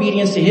that your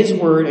obedience to His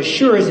Word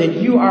assures that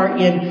you are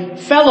in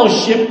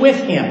fellowship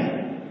with Him.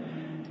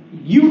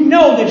 You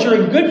know that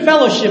you're in good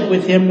fellowship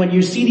with Him when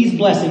you see these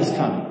blessings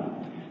coming.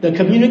 The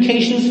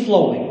communication's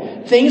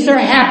flowing. Things are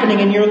happening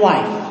in your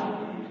life.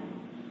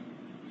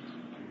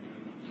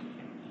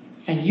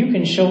 And you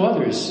can show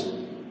others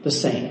the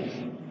same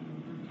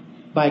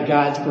by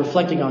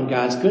reflecting on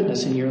God's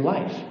goodness in your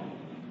life.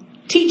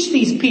 Teach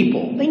these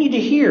people. They need to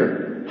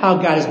hear how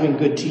God has been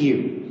good to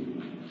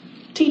you.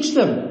 Teach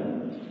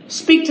them.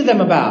 Speak to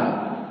them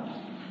about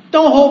it.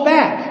 Don't hold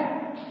back.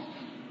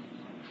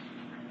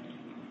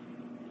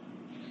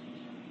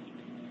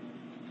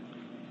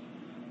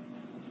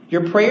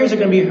 Your prayers are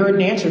going to be heard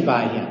and answered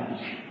by Him.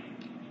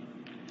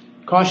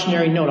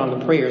 Cautionary note on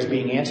the prayers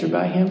being answered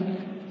by Him.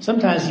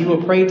 Sometimes you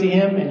will pray to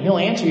Him and He'll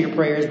answer your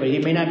prayers, but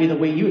it may not be the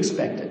way you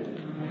expect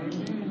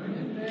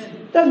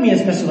it. Doesn't mean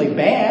it's necessarily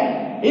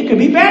bad. It could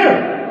be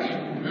better.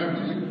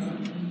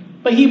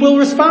 But He will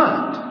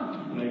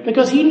respond.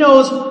 Because He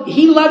knows,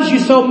 He loves you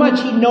so much,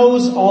 He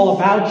knows all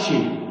about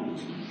you.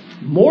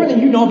 More than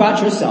you know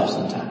about yourself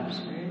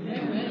sometimes.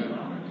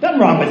 Nothing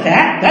wrong with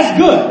that. That's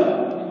good.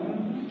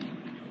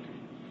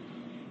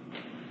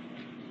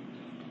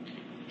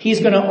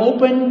 He's going to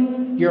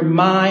open your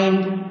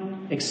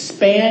mind,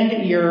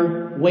 expand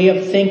your way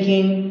of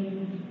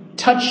thinking,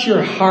 touch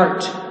your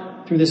heart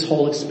through this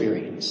whole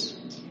experience.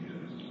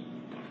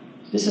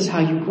 This is how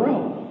you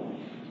grow.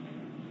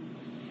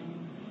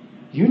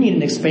 You need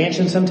an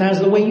expansion sometimes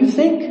of the way you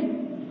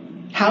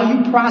think, how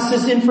you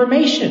process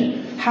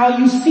information, how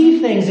you see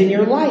things in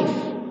your life.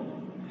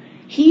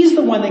 He's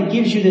the one that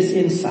gives you this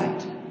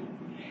insight.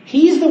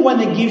 He's the one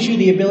that gives you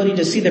the ability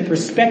to see the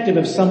perspective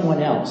of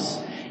someone else,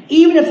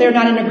 even if they're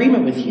not in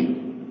agreement with you.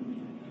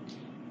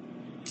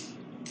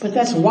 But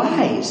that's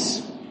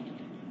wise.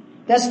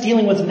 That's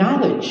dealing with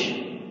knowledge.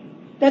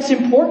 That's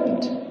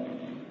important.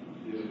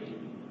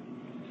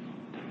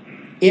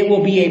 It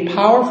will be a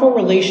powerful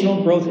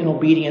relational growth in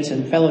obedience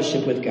and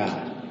fellowship with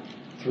God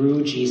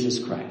through Jesus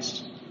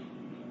Christ.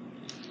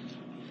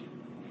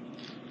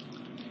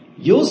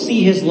 You'll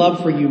see his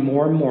love for you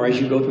more and more as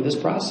you go through this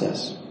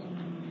process.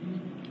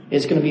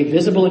 It's going to be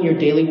visible in your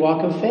daily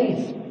walk of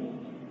faith.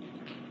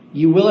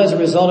 You will, as a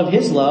result of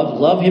his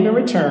love him in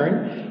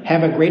return,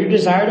 have a greater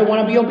desire to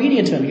want to be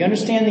obedient to him. You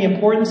understand the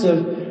importance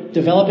of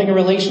developing a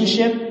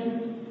relationship?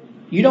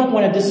 You don't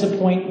want to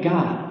disappoint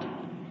God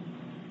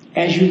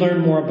as you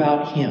learn more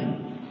about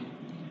him.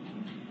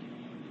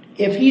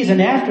 If he's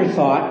an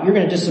afterthought, you're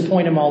going to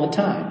disappoint him all the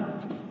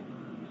time.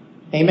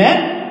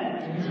 Amen?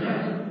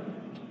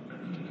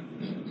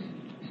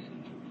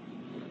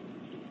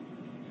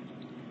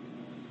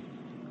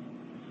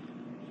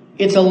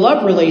 It's a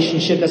love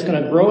relationship that's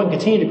going to grow and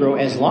continue to grow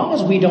as long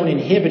as we don't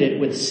inhibit it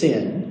with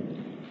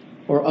sin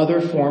or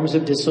other forms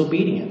of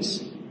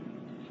disobedience.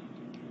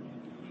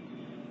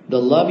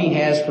 The love he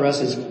has for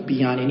us is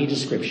beyond any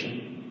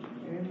description.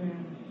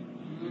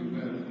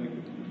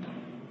 Amen.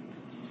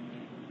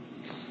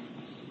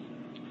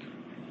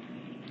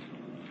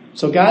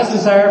 So God's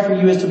desire for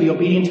you is to be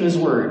obedient to his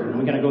word. And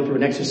we're going to go through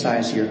an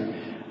exercise here.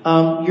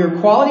 Your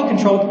quality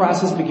control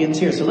process begins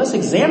here. So let's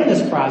examine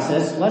this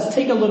process. Let's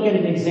take a look at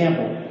an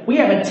example. We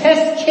have a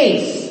test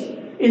case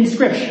in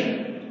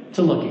Scripture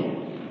to look at.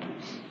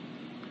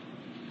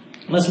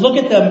 Let's look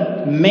at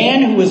the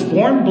man who was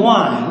born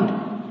blind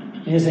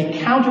and his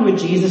encounter with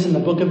Jesus in the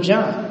book of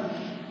John.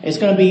 It's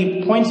going to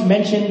be points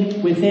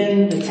mentioned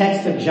within the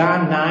text of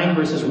John 9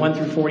 verses 1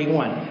 through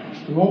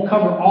 41. We won't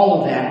cover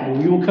all of that, but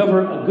we will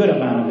cover a good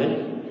amount of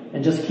it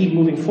and just keep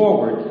moving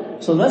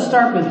forward. So let's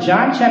start with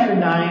John chapter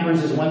 9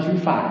 verses 1 through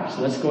 5.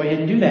 So let's go ahead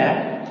and do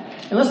that.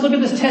 And let's look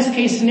at this test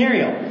case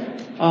scenario.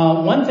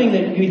 One thing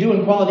that you do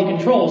in quality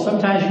control,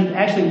 sometimes you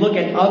actually look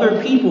at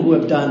other people who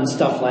have done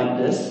stuff like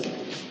this.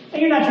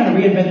 And you're not trying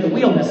to reinvent the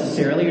wheel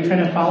necessarily. You're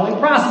trying to follow a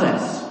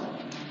process.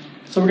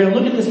 So we're going to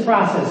look at this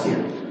process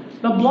here.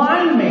 The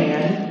blind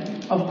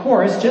man, of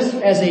course, just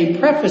as a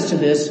preface to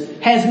this,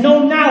 has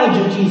no knowledge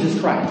of Jesus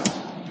Christ.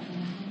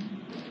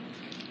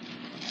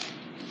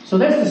 So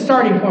that's the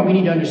starting point we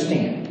need to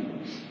understand.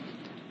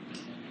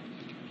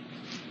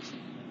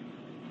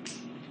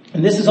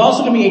 And this is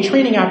also going to be a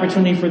training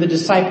opportunity for the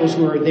disciples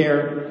who are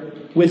there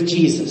with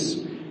Jesus.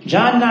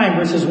 John 9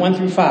 verses 1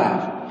 through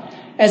 5.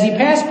 As he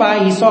passed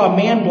by, he saw a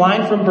man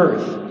blind from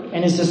birth,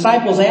 and his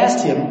disciples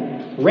asked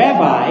him,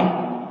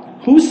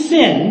 Rabbi, who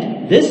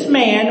sinned, this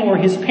man or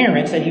his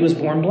parents, that he was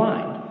born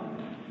blind?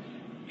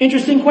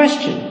 Interesting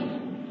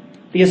question.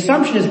 The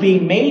assumption is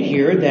being made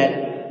here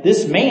that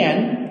this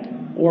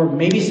man, or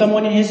maybe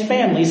someone in his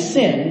family,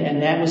 sinned,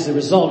 and that was the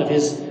result of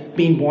his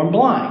being born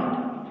blind.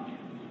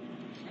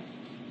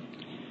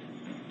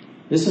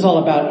 This is all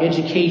about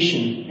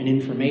education and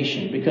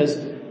information, because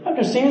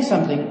understand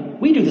something,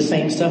 we do the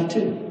same stuff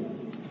too.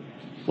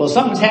 Well,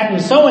 something's happened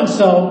to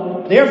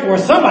so-and-so, therefore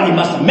somebody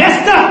must have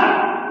messed up.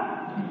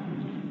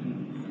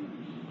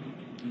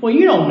 Well,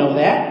 you don't know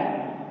that.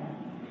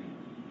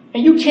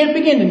 And you can't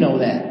begin to know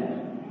that.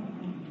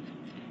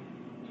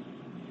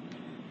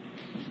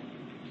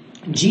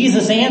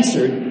 Jesus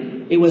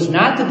answered, it was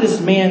not that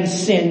this man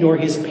sinned or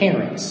his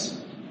parents.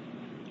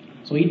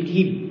 So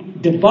he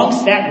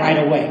debunks that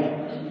right away.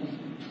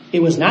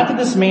 It was not that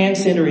this man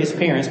sinned or his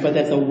parents, but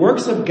that the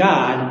works of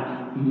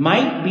God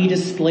might be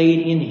displayed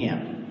in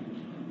him.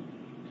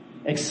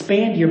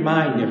 Expand your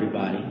mind,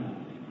 everybody.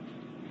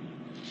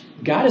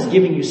 God is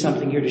giving you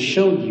something here to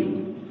show you.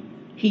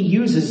 He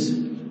uses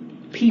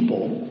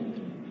people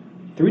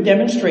through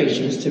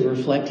demonstrations to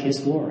reflect his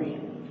glory.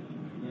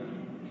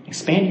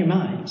 Expand your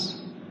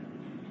minds.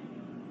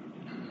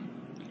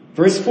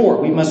 Verse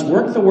 4, we must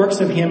work the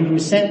works of him who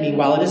sent me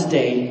while it is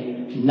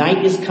day.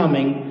 Night is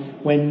coming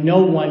when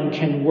no one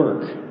can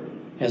work.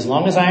 As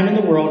long as I am in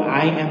the world,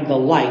 I am the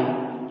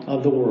light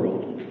of the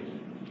world.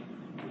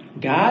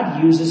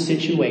 God uses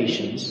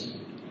situations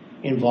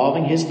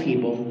involving his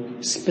people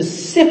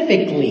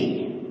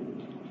specifically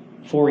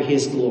for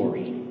his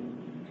glory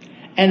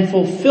and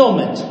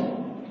fulfillment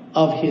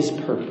of his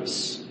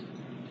purpose.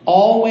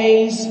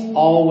 Always,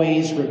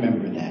 always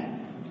remember that.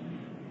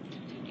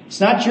 It's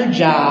not your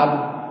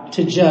job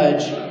to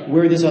judge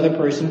where this other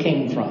person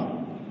came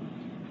from.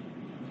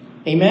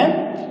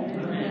 Amen?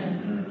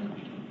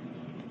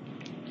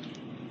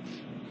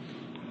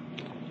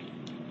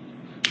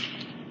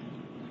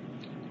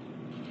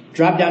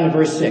 Drop down to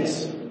verse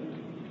 6.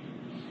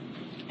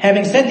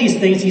 Having said these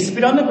things, he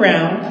spit on the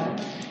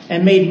ground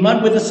and made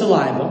mud with the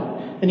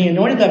saliva. Then he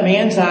anointed the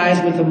man's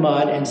eyes with the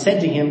mud and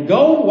said to him,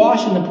 go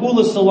wash in the pool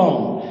of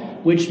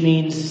Siloam, which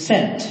means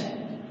sent.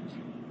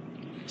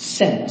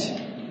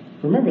 Sent.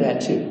 Remember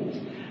that too.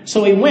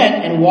 So he went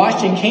and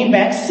washed and came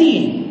back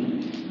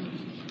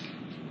seeing.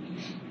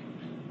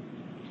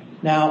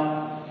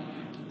 Now,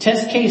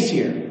 test case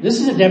here.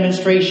 This is a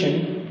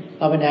demonstration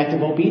of an act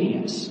of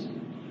obedience.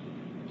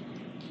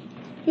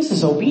 This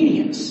is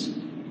obedience.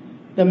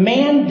 The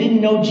man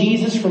didn't know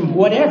Jesus from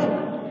whatever.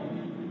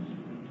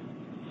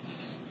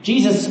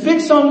 Jesus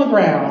spits on the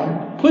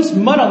ground, puts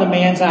mud on the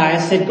man's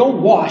eyes, said, go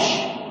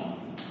wash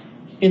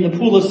in the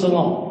pool of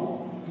Siloam.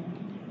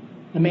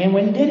 The man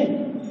went and did it.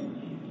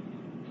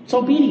 It's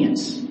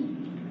obedience.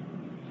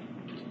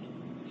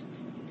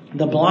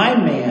 The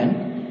blind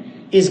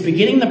man is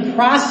beginning the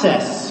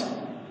process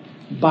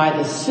by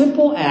the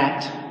simple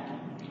act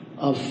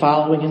of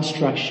following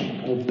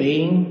instruction,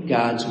 obeying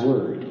God's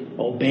word,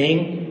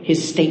 obeying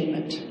his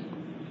statement.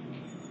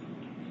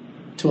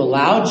 To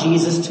allow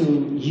Jesus to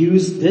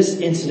use this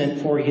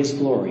incident for his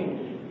glory.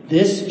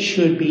 This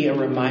should be a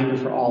reminder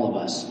for all of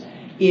us.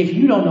 If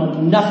you don't know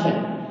nothing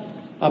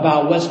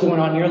about what's going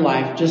on in your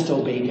life, just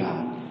obey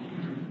God.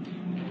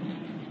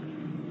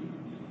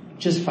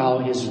 Just follow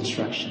his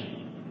instruction.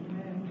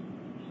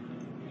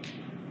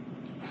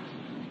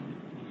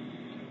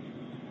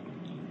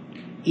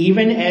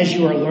 Even as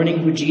you are learning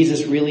who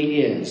Jesus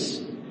really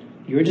is,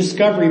 your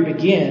discovery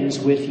begins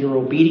with your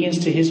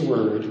obedience to his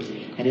word,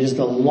 and it is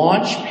the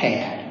launch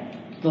pad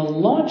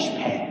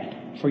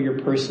for your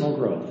personal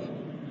growth.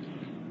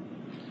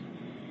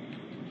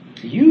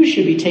 You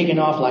should be taking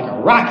off like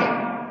a rocket.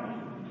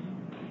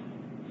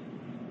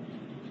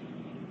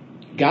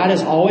 God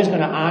is always going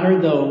to honor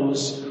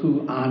those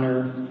who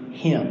honor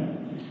him.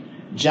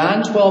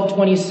 John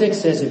 12:26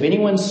 says, if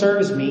anyone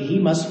serves me, he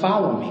must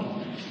follow me.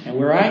 And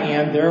where I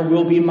am, there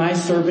will be my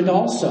servant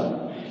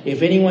also.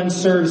 If anyone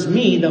serves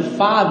me, the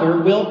Father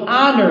will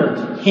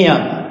honor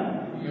him.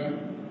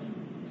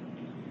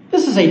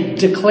 This is a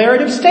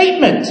declarative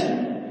statement.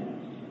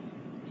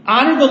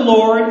 Honor the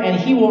Lord and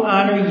he will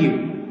honor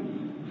you.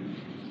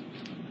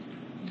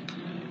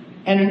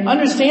 And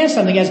understand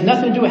something has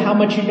nothing to do with how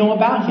much you know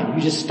about him.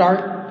 You just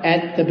start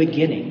at the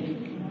beginning.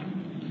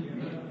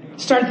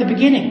 Start at the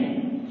beginning.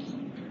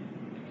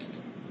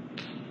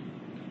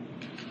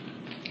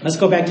 Let's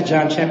go back to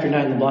John chapter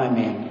 9, the blind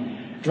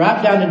man.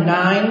 Drop down to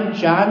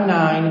John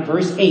 9,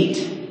 verse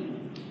 8.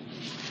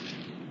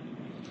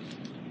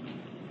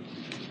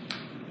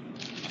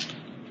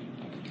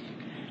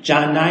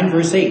 John 9,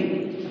 verse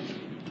 8.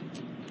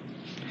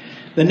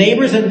 The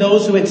neighbors and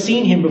those who had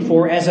seen him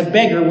before as a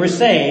beggar were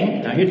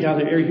saying, now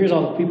here's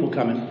all the people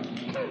coming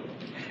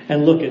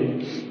and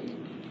looking.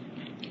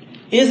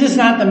 Is this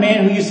not the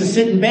man who used to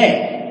sit and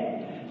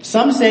beg?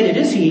 Some said, it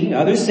is he.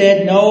 Others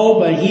said, no,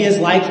 but he is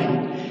like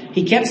him.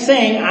 He kept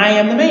saying, I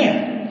am the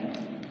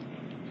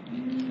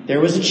man. There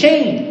was a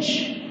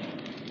change.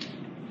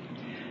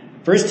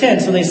 Verse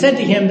 10, so they said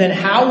to him, then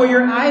how were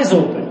your eyes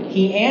opened?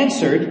 He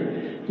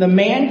answered, the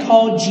man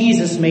called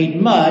Jesus made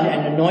mud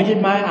and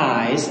anointed my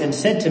eyes and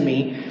said to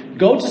me,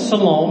 go to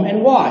Siloam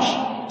and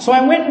wash. So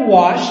I went and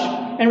washed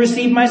and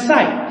received my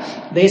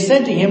sight. They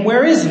said to him,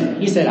 where is he?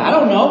 He said, I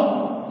don't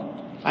know.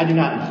 I do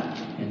not know.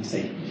 He didn't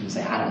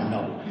say, I don't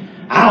know.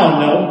 I don't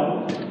know.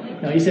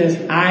 No, he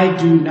says, I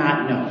do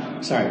not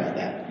know. Sorry about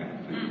that.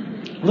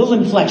 A little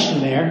inflection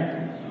there.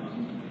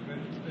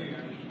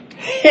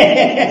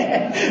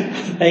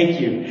 Thank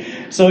you.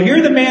 So here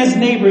are the man's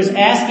neighbors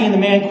asking the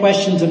man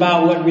questions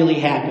about what really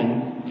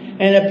happened.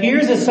 And it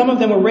appears that some of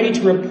them were ready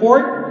to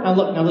report.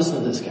 Now listen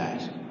to this,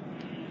 guys.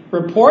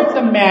 Report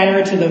the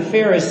matter to the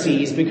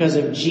Pharisees because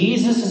if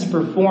Jesus is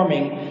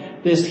performing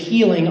this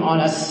healing on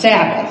a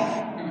Sabbath.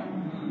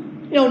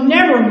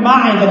 Never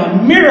mind that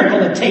a miracle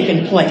had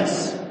taken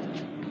place.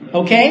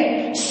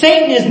 Okay?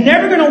 Satan is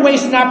never going to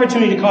waste an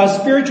opportunity to cause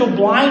spiritual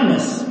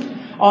blindness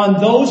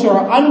on those who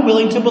are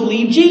unwilling to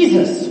believe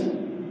Jesus.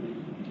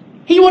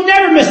 He will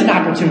never miss an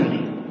opportunity.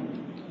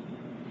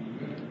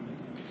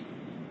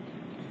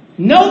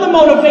 Know the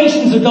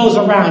motivations of those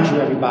around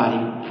you,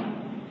 everybody.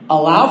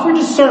 Allow for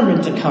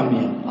discernment to come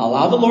in.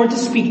 Allow the Lord to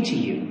speak to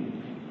you.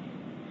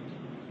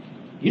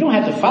 You don't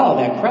have to follow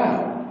that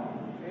crowd.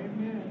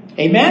 Amen?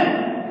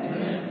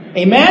 Amen?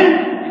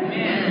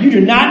 Amen? You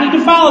do not need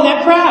to follow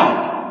that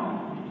crowd.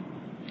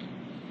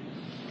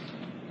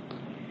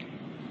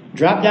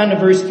 Drop down to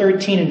verse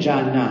 13 in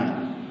John 9.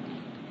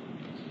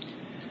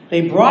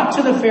 They brought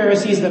to the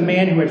Pharisees the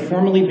man who had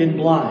formerly been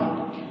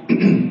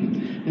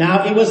blind.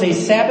 Now it was a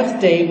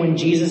Sabbath day when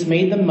Jesus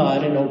made the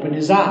mud and opened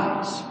his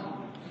eyes.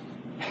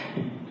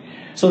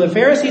 So the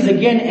Pharisees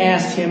again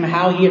asked him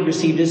how he had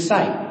received his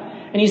sight.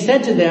 And he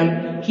said to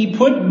them, he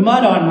put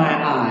mud on my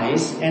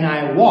eyes and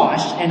I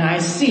washed and I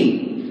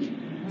see.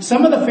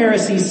 Some of the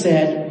Pharisees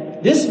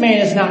said, this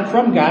man is not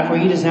from God for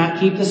he does not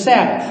keep the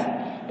Sabbath.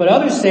 But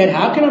others said,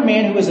 how can a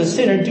man who is a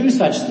sinner do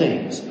such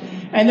things?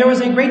 And there was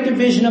a great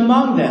division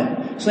among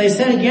them. So they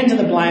said again to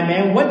the blind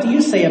man, what do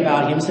you say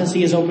about him since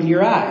he has opened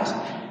your eyes?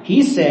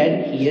 He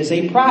said, he is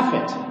a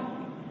prophet.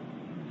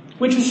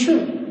 Which was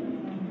true.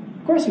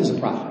 Of course he was a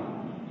prophet.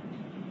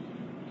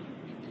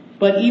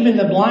 But even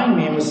the blind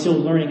man was still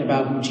learning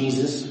about who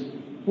Jesus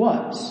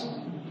was.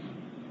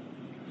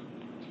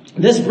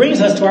 This brings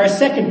us to our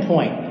second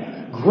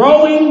point.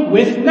 Growing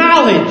with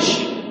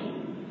knowledge.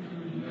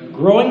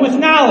 Growing with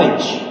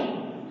knowledge.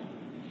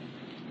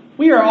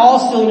 We are all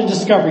still in the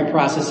discovery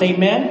process.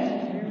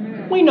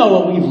 Amen? We know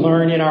what we've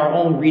learned in our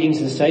own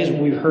readings and studies,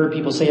 what we've heard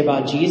people say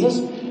about Jesus.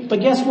 But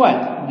guess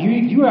what?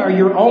 You are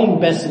your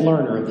own best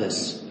learner of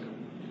this.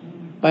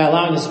 by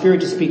allowing the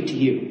Spirit to speak to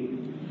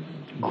you.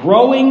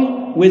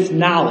 Growing with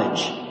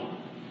knowledge.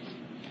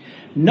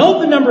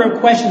 Note the number of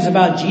questions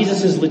about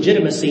Jesus'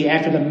 legitimacy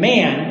after the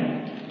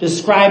man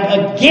described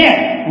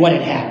again what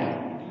had happened.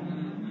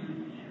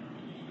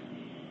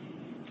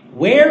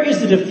 Where is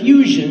the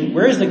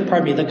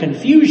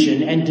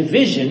confusion and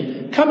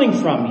division coming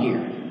from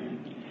here?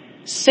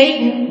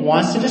 Satan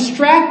wants to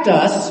distract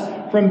us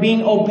from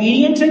being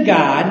obedient to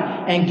God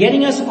and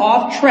getting us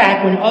off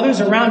track when others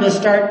around us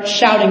start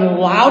shouting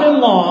loud and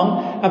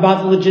long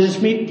about the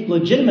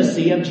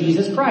legitimacy of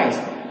Jesus Christ.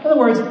 In other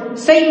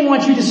words, Satan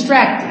wants you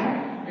distracted.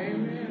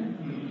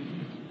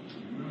 Amen.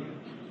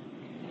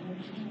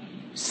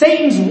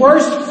 Satan's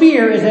worst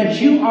fear is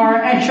that you are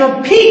at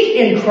your peak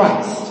in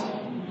Christ.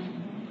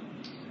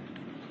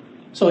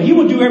 So he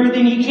will do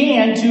everything he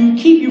can to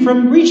keep you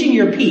from reaching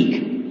your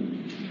peak.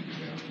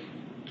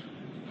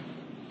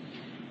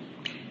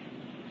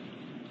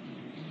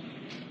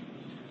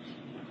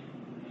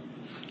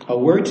 A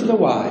word to the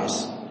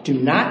wise. Do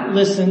not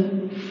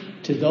listen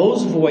to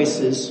those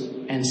voices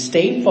and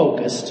stay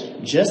focused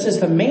just as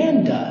the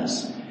man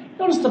does.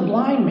 Notice the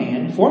blind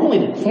man,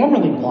 formerly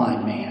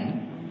blind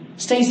man,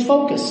 stays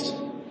focused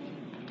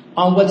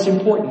on what's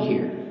important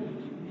here.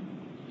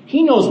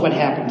 He knows what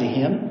happened to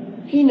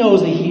him. He knows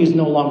that he is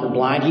no longer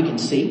blind. He can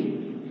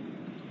see.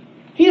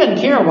 He doesn't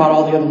care about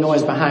all the other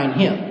noise behind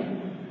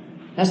him.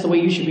 That's the way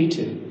you should be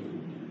too.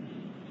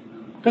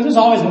 Because there's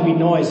always going to be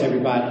noise,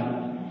 everybody.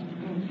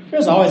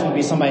 There's always going to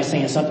be somebody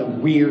saying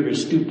something weird or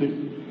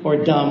stupid or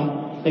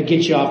dumb that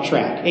gets you off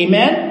track.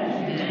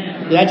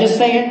 Amen? Did I just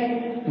say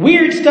it?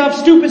 Weird stuff,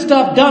 stupid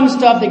stuff, dumb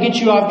stuff that gets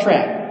you off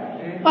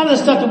track. A lot of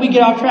the stuff that we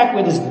get off track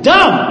with is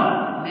dumb.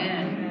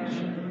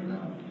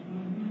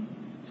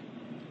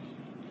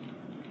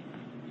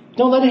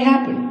 Don't let it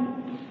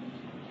happen.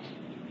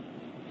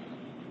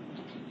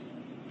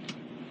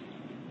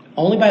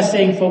 Only by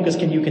staying focused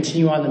can you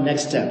continue on the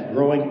next step,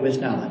 growing with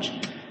knowledge.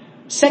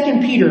 2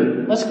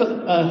 Peter, let's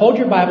go, hold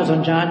your Bibles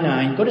on John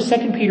 9. Go to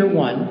 2 Peter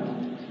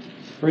 1,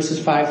 verses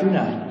 5 through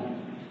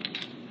 9.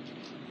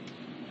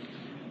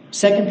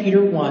 2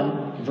 Peter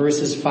 1,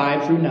 verses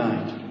 5 through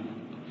 9.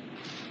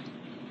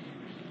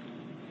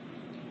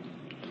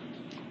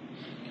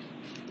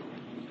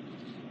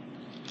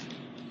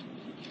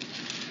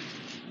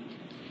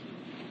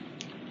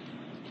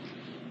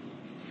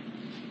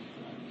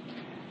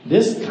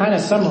 This kind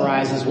of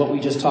summarizes what we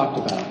just talked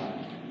about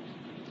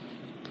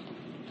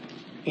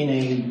in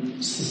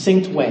a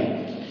succinct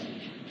way.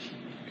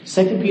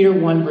 2 Peter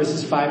 1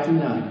 verses 5 through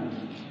 9.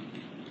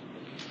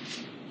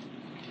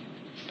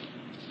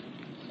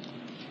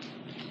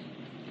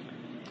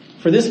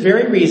 For this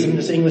very reason,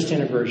 this English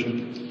Standard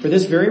Version, for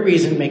this very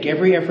reason, make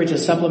every effort to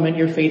supplement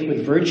your faith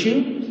with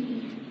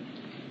virtue,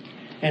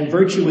 and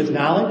virtue with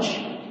knowledge,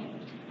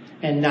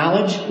 and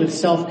knowledge with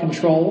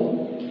self-control,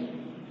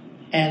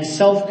 and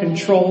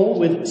self-control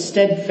with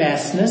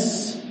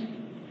steadfastness,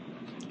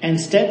 and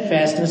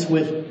steadfastness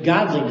with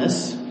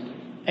godliness,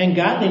 and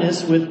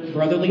godliness with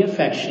brotherly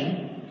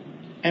affection,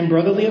 and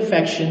brotherly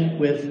affection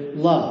with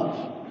love.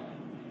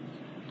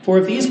 For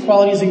if these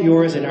qualities of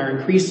yours and are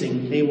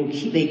increasing,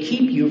 they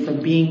keep you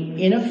from being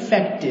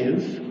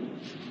ineffective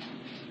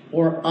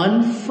or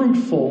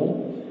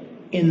unfruitful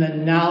in the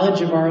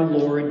knowledge of our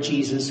Lord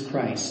Jesus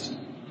Christ.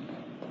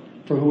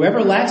 For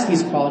whoever lacks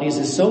these qualities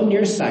is so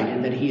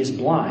nearsighted that he is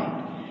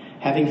blind,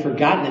 having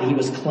forgotten that he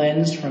was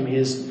cleansed from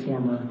his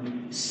former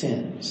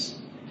sins.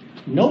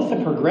 Note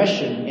the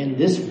progression in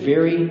this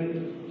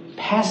very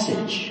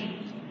passage.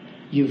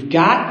 You've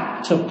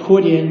got to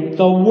put in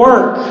the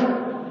work.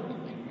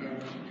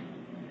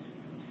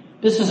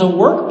 This is a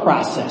work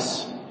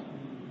process.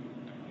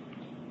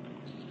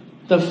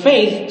 The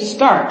faith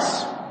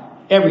starts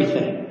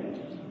everything.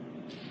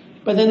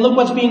 But then look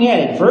what's being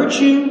added.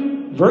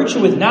 Virtue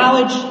with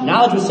knowledge,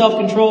 knowledge with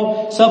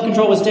self-control,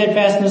 self-control with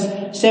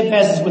steadfastness,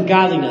 steadfastness with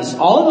godliness.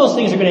 All of those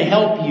things are going to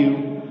help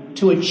you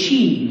to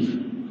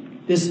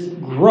achieve this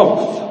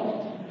growth.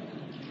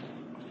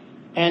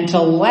 And to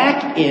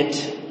lack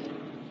it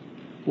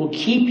will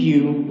keep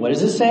you, what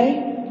does it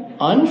say?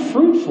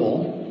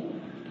 Unfruitful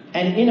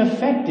and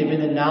ineffective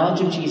in the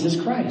knowledge of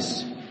Jesus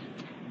Christ.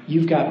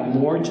 You've got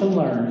more to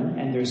learn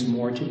and there's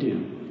more to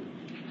do.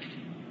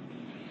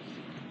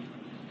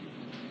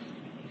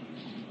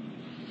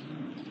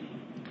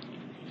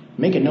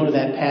 Make a note of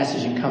that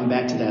passage and come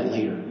back to that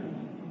later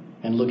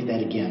and look at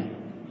that again.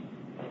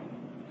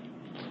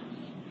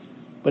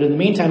 But in the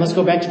meantime, let's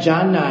go back to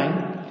John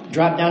 9,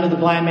 drop down to the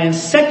blind man's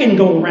second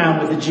go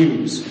around with the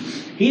Jews.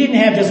 He didn't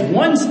have just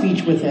one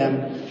speech with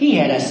them, he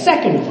had a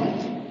second one.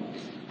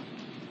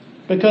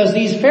 Because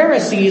these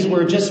Pharisees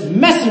were just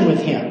messing with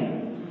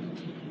him.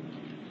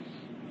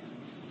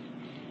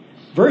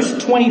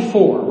 Verse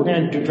 24, we're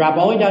going to drop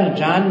all the way down to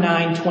John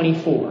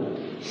 9:24.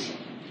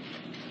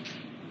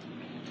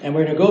 And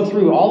we're going to go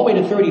through all the way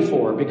to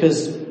 34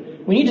 because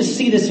we need to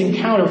see this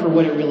encounter for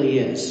what it really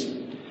is.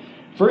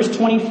 Verse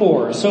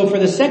 24, so for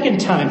the second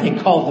time they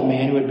called the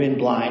man who had been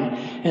blind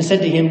and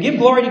said to him, give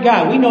glory to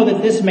God. We know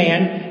that this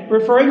man,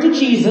 referring to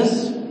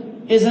Jesus,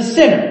 is a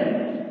sinner.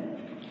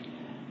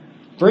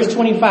 Verse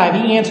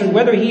 25, he answered,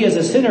 whether he is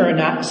a sinner or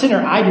not,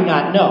 I do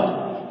not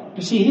know.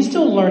 You see, he's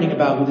still learning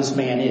about who this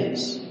man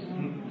is.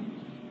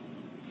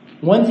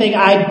 One thing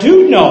I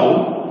do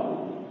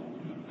know,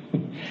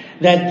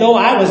 that though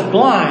I was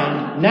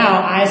blind,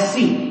 now I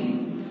see.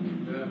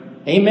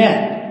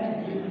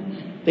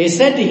 Amen. They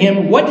said to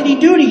him, what did he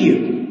do to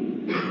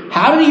you?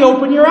 How did he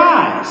open your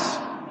eyes?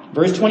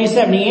 Verse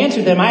 27, he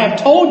answered them, I have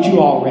told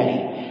you already,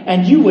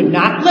 and you would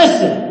not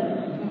listen.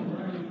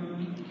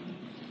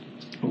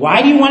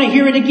 Why do you want to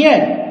hear it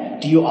again?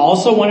 Do you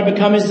also want to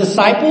become his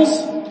disciples?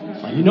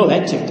 Well, you know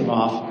that ticked him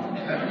off.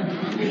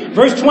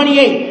 Verse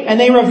 28, and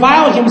they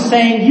reviled him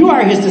saying, you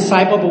are his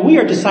disciple, but we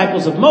are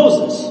disciples of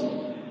Moses.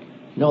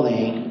 No, they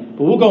ain't.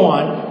 But we'll go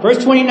on.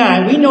 Verse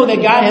 29, we know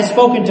that God has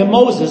spoken to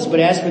Moses,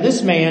 but as for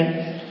this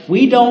man,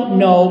 we do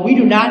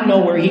not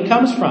know where he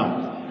comes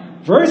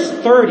from. Verse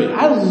 30,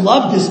 I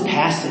love this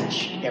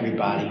passage,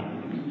 everybody.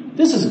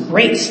 This is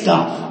great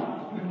stuff.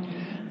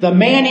 The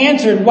man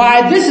answered,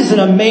 why, this is an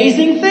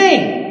amazing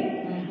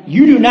thing.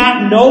 You do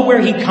not know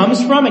where he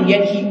comes from, and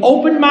yet he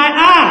opened my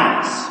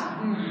eyes.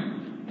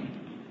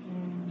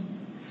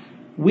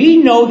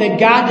 We know that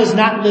God does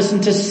not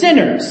listen to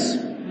sinners.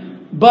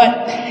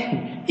 But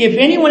if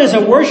anyone is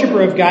a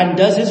worshiper of God and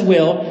does his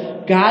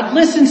will, God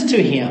listens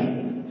to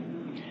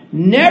him.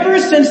 Never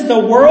since the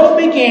world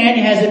began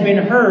has it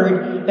been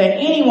heard that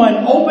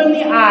anyone opened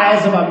the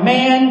eyes of a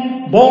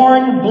man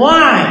born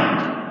blind.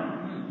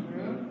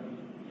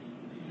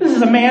 This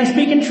is a man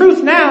speaking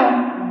truth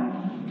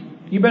now.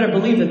 You better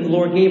believe that the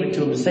Lord gave it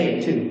to him to say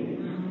it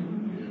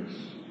too.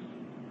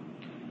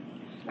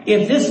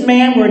 If this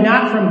man were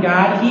not from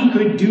God, he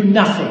could do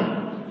nothing.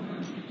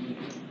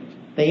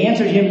 They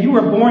answered him, you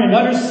were born in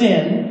utter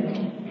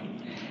sin,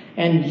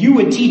 and you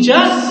would teach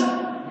us?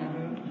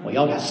 Well,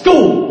 y'all got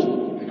schooled.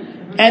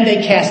 And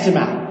they cast him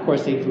out. Of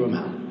course, they threw him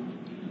out.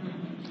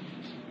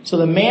 So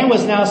the man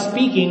was now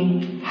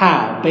speaking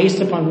how?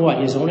 Based upon what?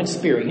 His own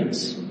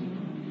experience.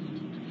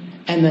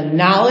 And the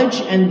knowledge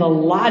and the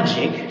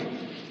logic.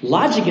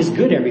 Logic is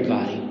good,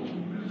 everybody.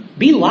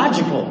 Be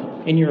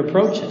logical in your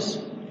approaches.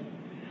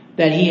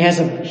 That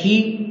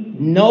he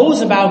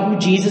knows about who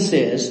Jesus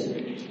is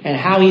and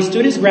how he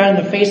stood his ground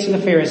in the face of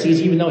the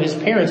Pharisees, even though his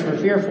parents were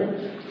fearful.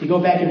 You go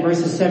back in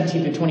verses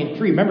 17 to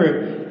 23.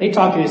 Remember, they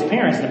talked to his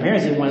parents, and the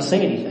parents didn't want to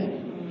say anything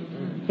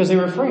because they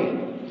were afraid.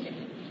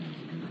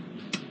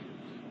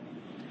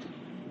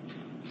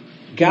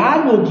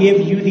 God will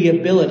give you the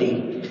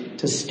ability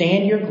to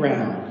stand your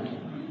ground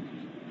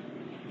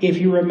if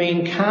you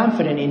remain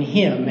confident in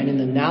him and in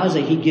the knowledge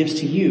that he gives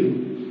to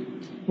you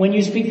when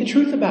you speak the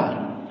truth about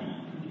him.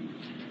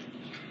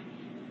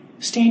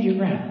 Stand your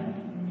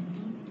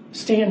ground.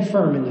 Stand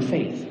firm in the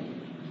faith.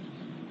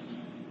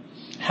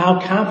 How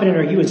confident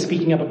are you in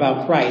speaking up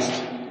about Christ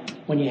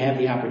when you have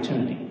the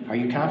opportunity? Are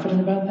you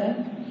confident about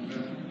that?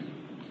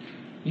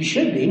 You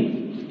should be.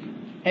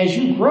 As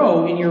you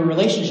grow in your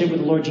relationship with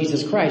the Lord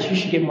Jesus Christ, you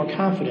should get more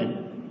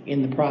confident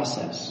in the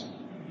process.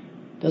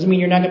 Doesn't mean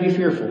you're not going to be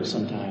fearful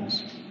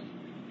sometimes.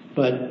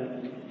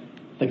 But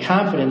the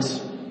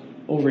confidence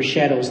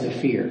overshadows the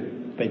fear.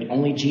 But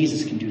only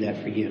Jesus can do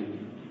that for you.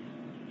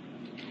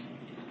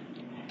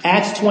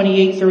 Acts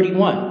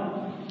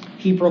 28:31.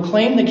 He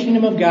proclaimed the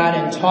kingdom of God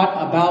and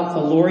taught about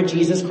the Lord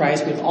Jesus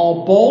Christ with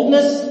all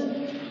boldness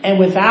and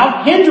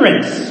without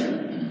hindrance.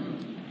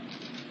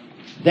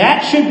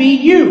 That should be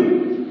you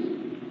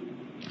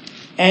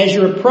as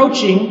you're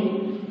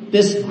approaching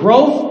this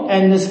growth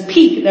and this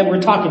peak that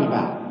we're talking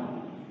about.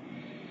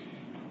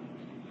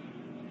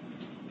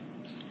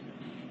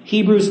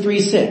 Hebrews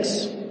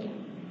 3:6.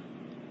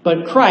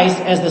 But Christ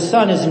as the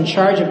Son is in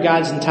charge of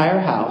God's entire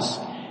house,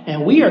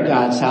 and we are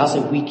God's house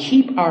if we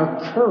keep our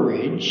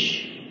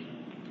courage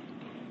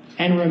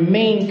and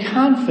remain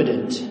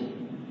confident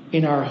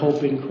in our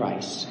hope in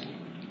Christ.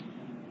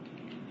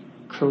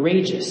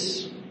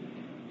 Courageous.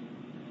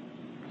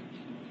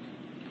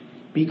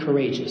 Be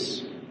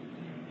courageous.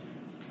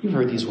 You've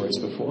heard these words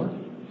before.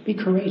 Be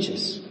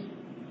courageous.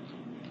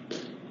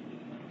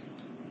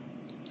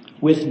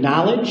 With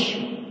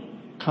knowledge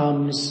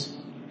comes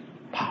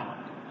power.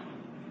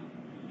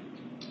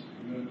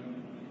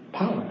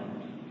 Power.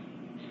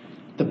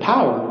 The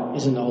power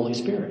is in the Holy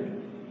Spirit.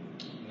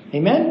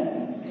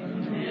 Amen?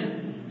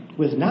 Amen.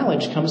 With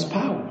knowledge comes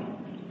power.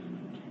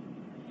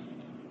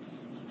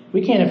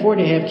 We can't afford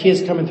to have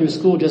kids coming through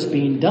school just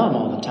being dumb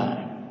all the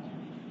time.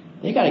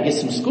 They got to get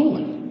some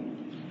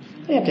schooling.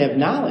 They have to have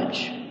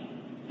knowledge.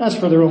 That's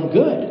for their own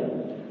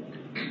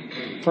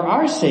good. For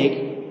our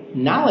sake,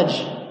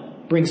 knowledge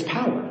brings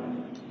power.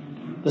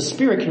 The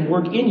Spirit can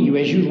work in you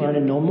as you learn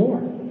and know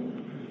more.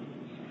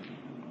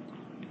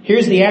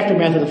 Here's the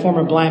aftermath of the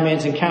former blind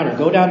man's encounter.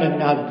 Go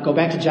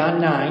back to John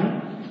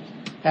 9.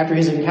 After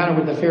his encounter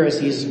with the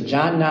Pharisees,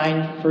 John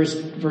 9,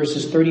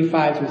 verses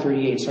 35 through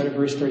 38. Start at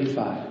verse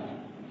 35.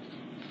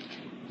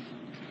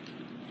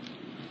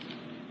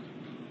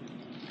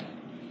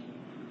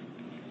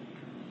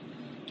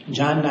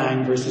 John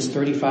 9, verses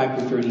 35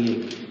 through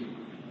 38.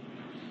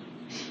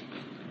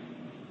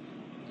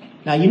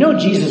 Now, you know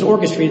Jesus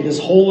orchestrated this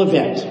whole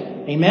event.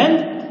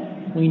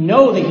 Amen? We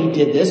know that he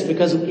did this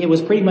because it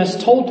was pretty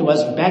much told to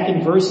us back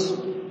in verse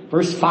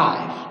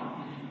 5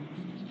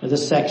 of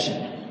this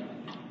section.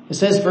 It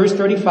says, verse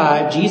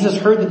 35, Jesus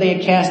heard that they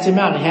had cast him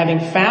out, and having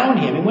found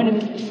him, he went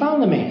and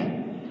found the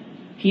man.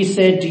 He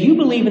said, do you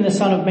believe in the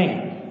Son of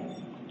Man?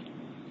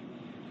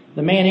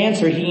 The man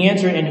answered,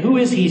 and who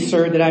is he,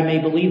 sir, that I may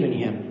believe in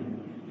him?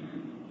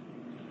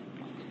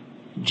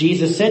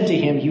 Jesus said to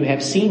him, you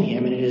have seen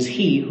him, and it is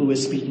he who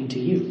is speaking to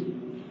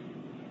you.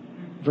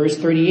 Verse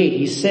 38,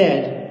 he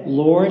said,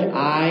 Lord,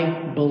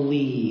 I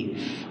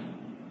believe.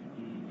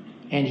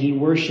 And he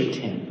worshiped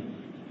him.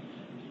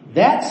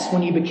 That's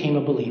when he became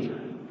a believer.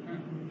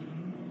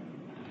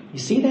 You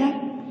see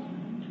that?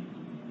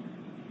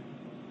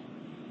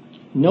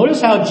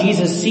 Notice how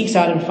Jesus seeks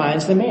out and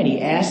finds the man. He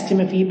asked him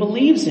if he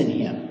believes in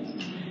him.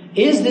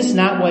 Is this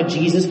not what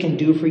Jesus can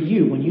do for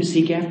you when you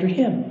seek after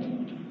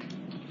him?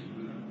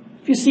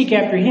 If you seek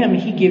after him,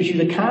 he gives you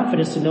the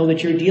confidence to know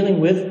that you're dealing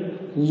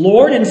with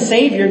Lord and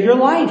Savior of your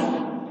life.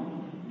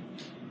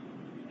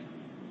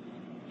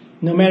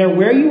 No matter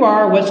where you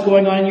are, what's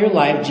going on in your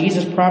life,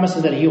 Jesus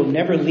promises that he will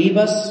never leave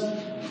us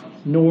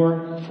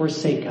nor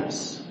forsake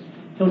us.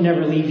 He'll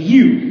never leave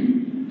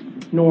you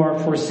nor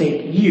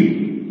forsake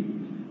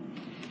you.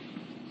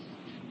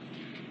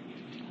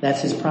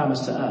 That's his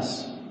promise to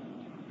us.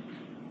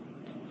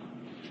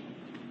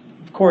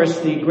 Of course,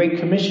 the Great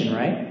Commission,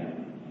 right,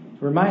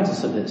 reminds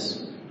us of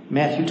this.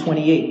 Matthew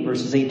 28,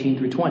 verses 18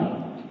 through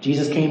 20.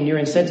 Jesus came near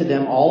and said to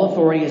them, all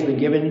authority has been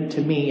given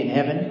to me in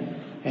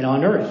heaven and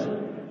on earth.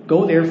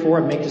 Go therefore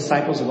and make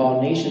disciples of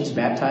all nations,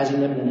 baptizing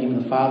them in the name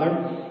of the Father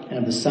and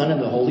of the Son and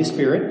of the Holy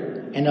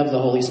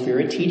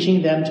Spirit,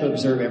 teaching them to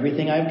observe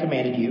everything I have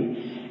commanded you.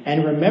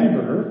 And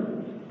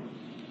remember,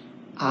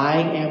 I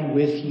am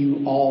with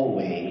you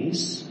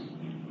always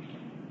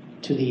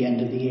to the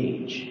end of the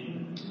age.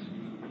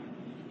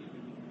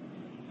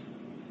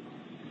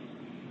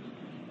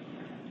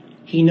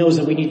 He knows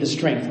that we need the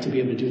strength to be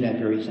able to do that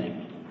very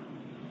thing.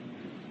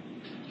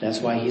 That's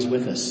why he's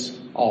with us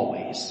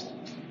always.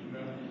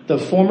 The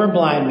former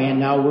blind man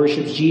now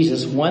worships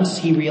Jesus once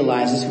he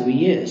realizes who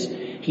he is.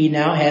 He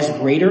now has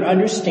greater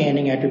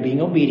understanding after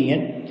being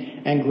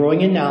obedient and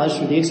growing in knowledge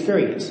through the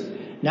experience.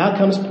 Now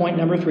comes point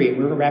number 3.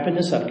 We're wrapping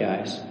this up,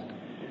 guys.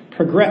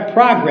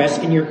 Progress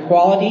in your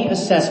quality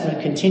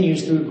assessment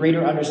continues through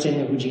greater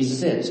understanding of who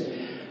Jesus is.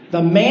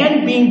 The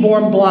man being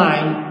born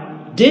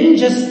blind didn't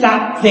just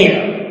stop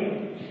there.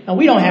 Now,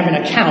 we don't have an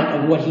account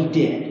of what he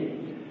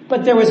did,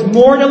 but there was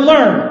more to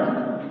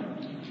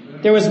learn.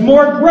 There was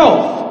more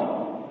growth.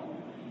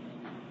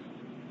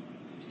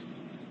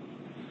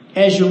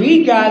 As you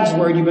read God's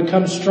word, you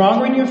become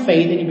stronger in your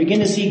faith and you begin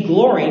to see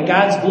glory,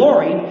 God's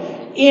glory,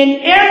 in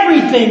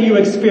everything you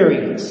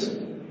experience.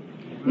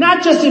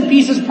 Not just in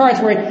pieces, parts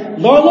where,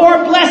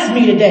 Lord, bless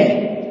me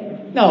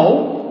today.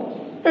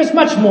 No, there's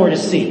much more to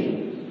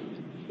see.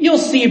 You'll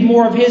see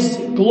more of his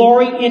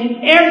glory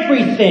in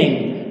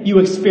everything you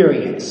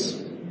experience.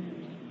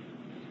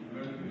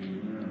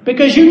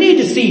 Because you need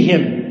to see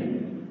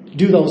him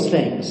do those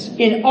things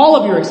in all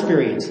of your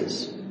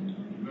experiences.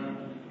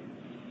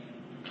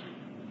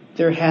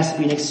 There has to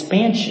be an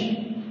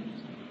expansion.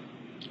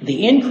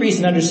 The increase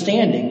in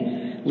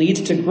understanding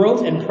leads to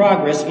growth and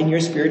progress in your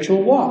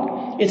spiritual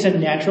walk. It's a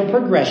natural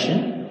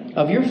progression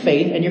of your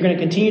faith, and you're going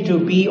to continue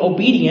to be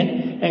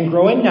obedient and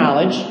grow in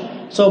knowledge.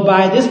 So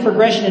by this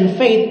progression in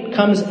faith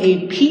comes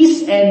a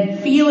peace and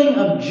feeling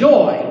of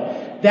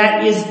joy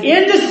that is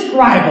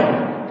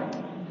indescribable.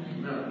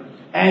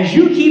 As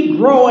you keep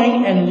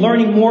growing and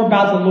learning more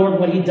about the Lord,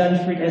 what he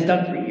has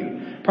done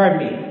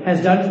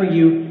for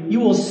you, you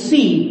will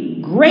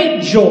see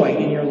great joy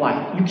in your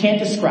life. You can't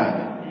describe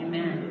it.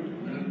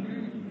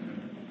 Amen.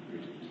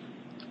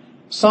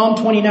 Psalm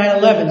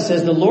 29:11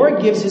 says, the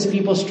Lord gives his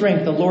people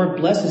strength. The Lord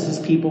blesses his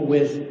people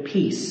with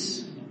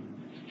peace.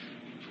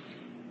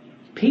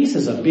 Peace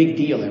is a big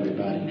deal,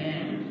 everybody.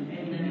 Amen.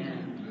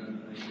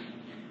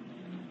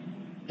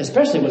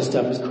 Especially when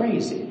stuff is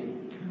crazy.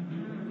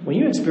 When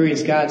you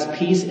experience God's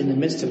peace in the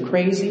midst of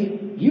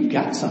crazy, you've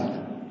got something.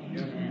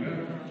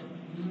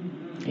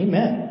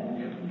 Amen.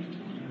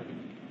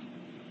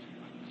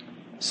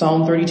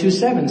 Psalm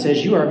 32:7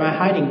 says, you are my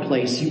hiding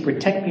place. You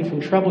protect me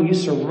from trouble. You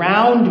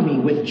surround me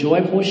with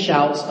joyful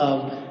shouts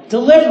of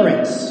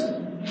deliverance.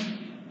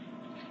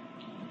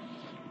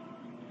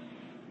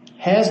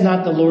 Has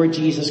not the Lord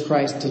Jesus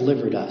Christ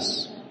delivered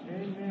us?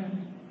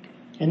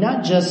 And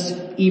not just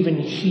even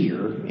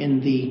here in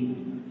the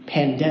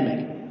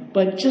pandemic,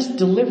 but just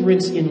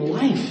deliverance in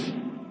life.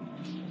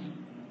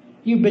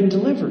 You've been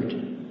delivered.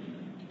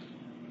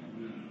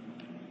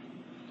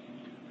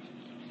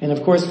 And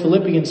of course,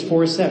 Philippians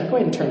 4:7. Go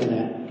ahead and turn to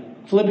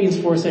that. Philippians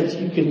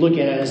 4:7. You can look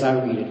at it as I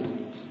read it.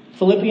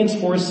 Philippians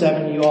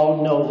 4:7. You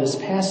all know this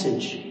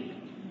passage.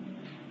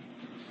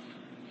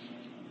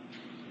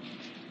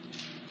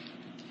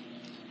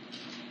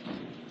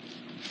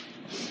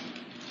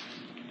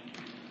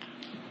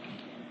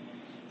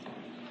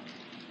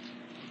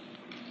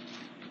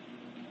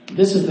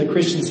 This is the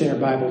Christian Center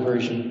Bible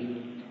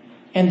version.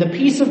 And the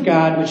peace of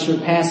God, which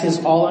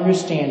surpasses all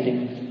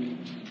understanding,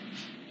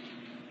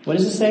 What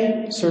does it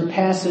say?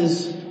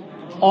 Surpasses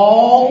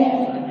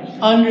all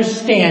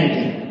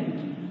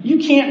understanding. You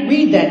can't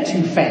read that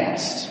too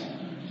fast.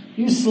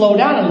 You slow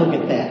down and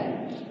look at that.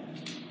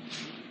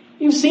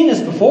 You've seen this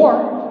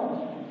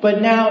before,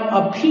 but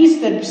now a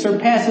peace that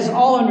surpasses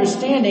all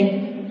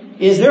understanding,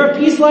 is there a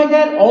peace like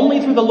that?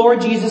 Only through the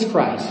Lord Jesus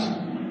Christ.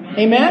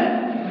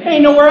 Amen?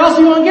 Ain't nowhere else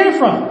you want to get it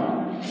from.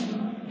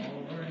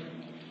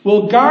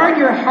 Well, guard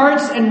your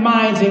hearts and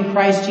minds in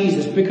Christ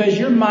Jesus, because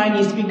your mind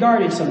needs to be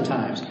guarded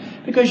sometimes.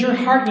 Because your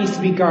heart needs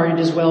to be guarded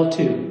as well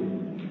too.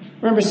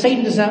 Remember,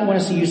 Satan does not want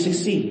to see you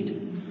succeed.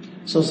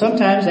 So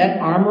sometimes that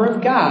armor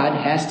of God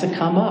has to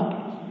come up.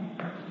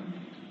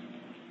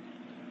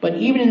 But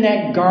even in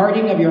that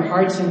guarding of your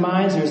hearts and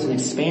minds, there's an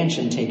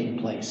expansion taking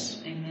place.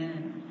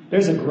 Amen.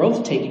 There's a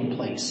growth taking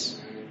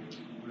place.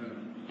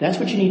 That's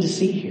what you need to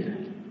see here.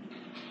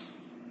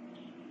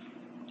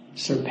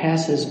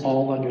 Surpasses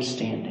all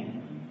understanding.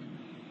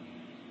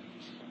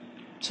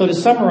 So to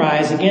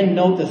summarize, again,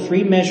 note the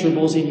three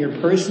measurables in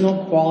your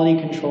personal quality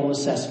control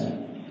assessment.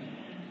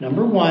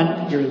 Number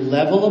one, your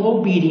level of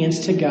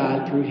obedience to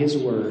God through His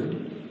Word.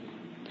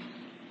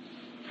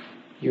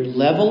 Your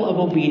level of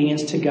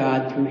obedience to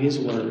God through His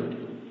Word.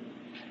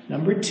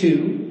 Number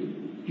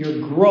two, your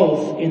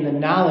growth in the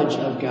knowledge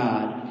of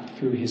God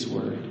through His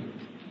Word.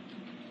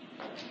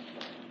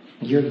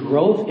 Your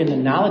growth in the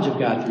knowledge of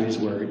God through His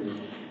Word.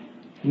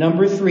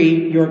 Number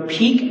three, your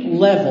peak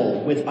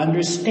level with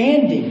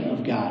understanding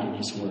of God in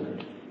His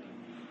Word.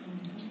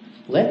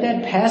 Let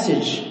that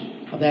passage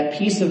of that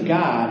peace of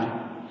God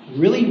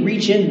really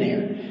reach in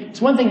there. It's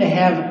one thing to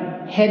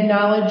have head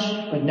knowledge,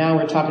 but now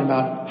we're talking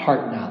about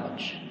heart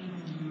knowledge.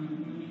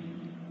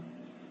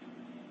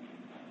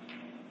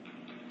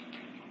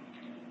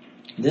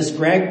 This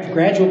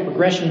gradual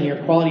progression in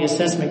your quality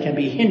assessment can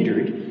be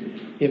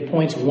hindered if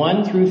points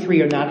 1 through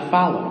 3 are not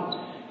followed.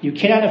 You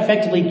cannot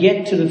effectively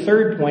get to the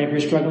third point if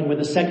you're struggling with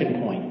the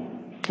second point,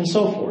 and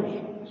so forth.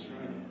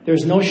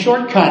 There's no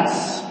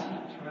shortcuts.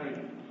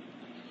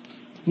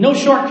 No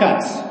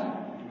shortcuts.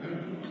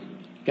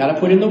 Got to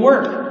put in the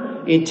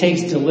work. It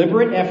takes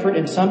deliberate effort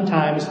and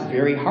sometimes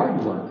very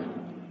hard work.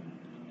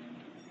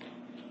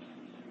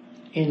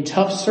 In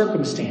tough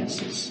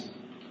circumstances.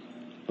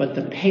 But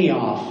the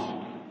payoff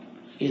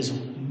is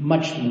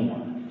much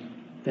more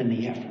than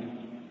the effort.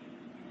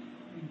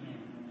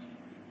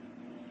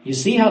 You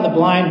see how the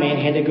blind man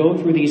had to go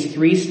through these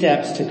 3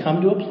 steps to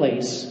come to a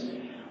place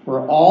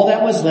where all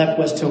that was left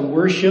was to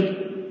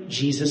worship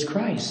Jesus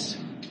Christ.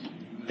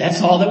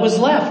 That's all that was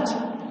left.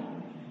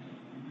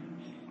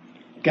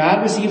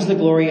 God receives the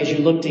glory as you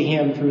look to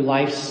Him through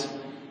life's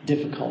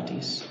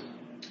difficulties.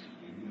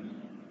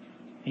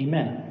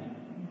 Amen.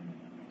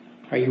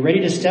 Are you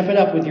ready to step it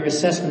up with your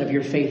assessment of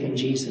your faith in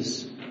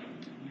Jesus?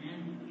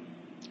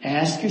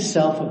 Ask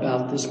yourself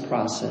about this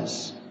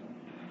process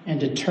and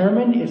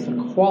determine if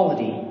the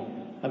quality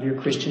of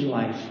your Christian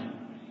life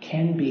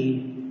can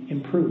be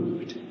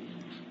improved.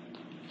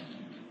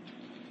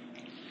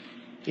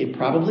 It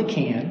probably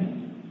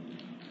can.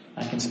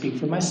 I can speak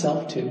for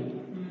myself too.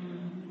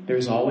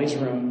 There's always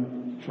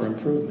room for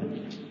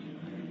improvement.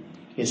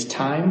 It's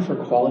time for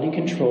quality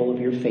control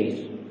of your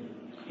faith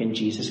in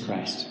Jesus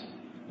Christ.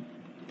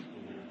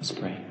 Let's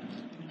pray.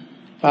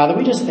 Father,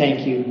 we just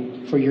thank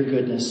you for your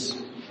goodness.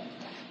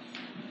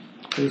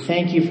 We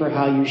thank you for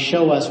how you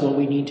show us what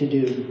we need to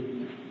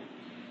do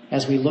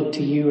as we look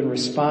to you and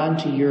respond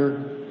to your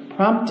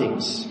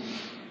promptings.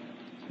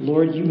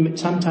 Lord, you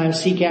sometimes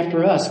seek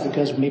after us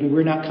because maybe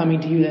we're not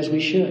coming to you as we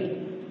should.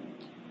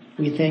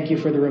 We thank you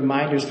for the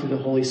reminders through the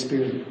Holy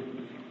Spirit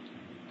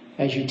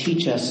as you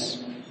teach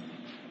us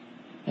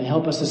and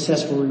help us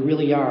assess where we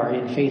really are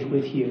in faith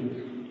with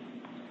you.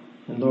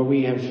 And Lord,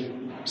 we have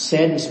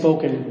said and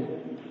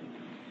spoken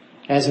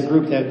as a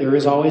group that there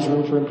is always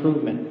room for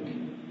improvement.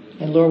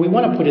 And Lord, we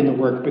want to put in the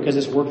work because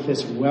it's work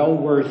that's well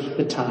worth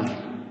the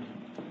time.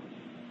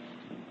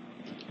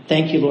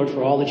 Thank you, Lord,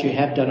 for all that you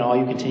have done, all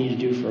you continue to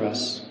do for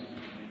us.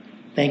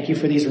 Thank you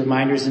for these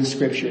reminders in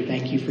Scripture.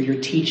 Thank you for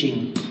your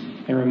teaching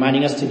and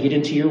reminding us to get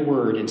into your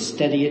word and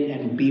study it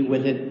and be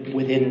with it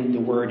within the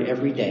word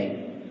every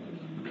day.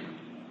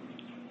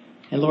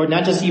 And Lord,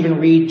 not just even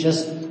read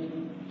just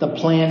the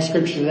planned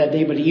scripture that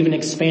day, but even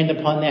expand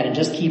upon that and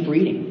just keep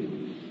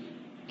reading.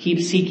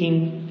 Keep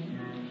seeking,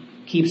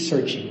 keep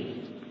searching.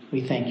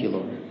 We thank you,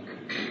 Lord.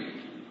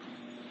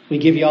 We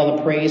give you all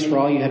the praise for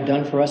all you have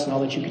done for us and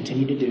all that you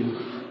continue to do.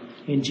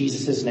 In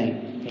Jesus'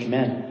 name,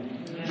 amen.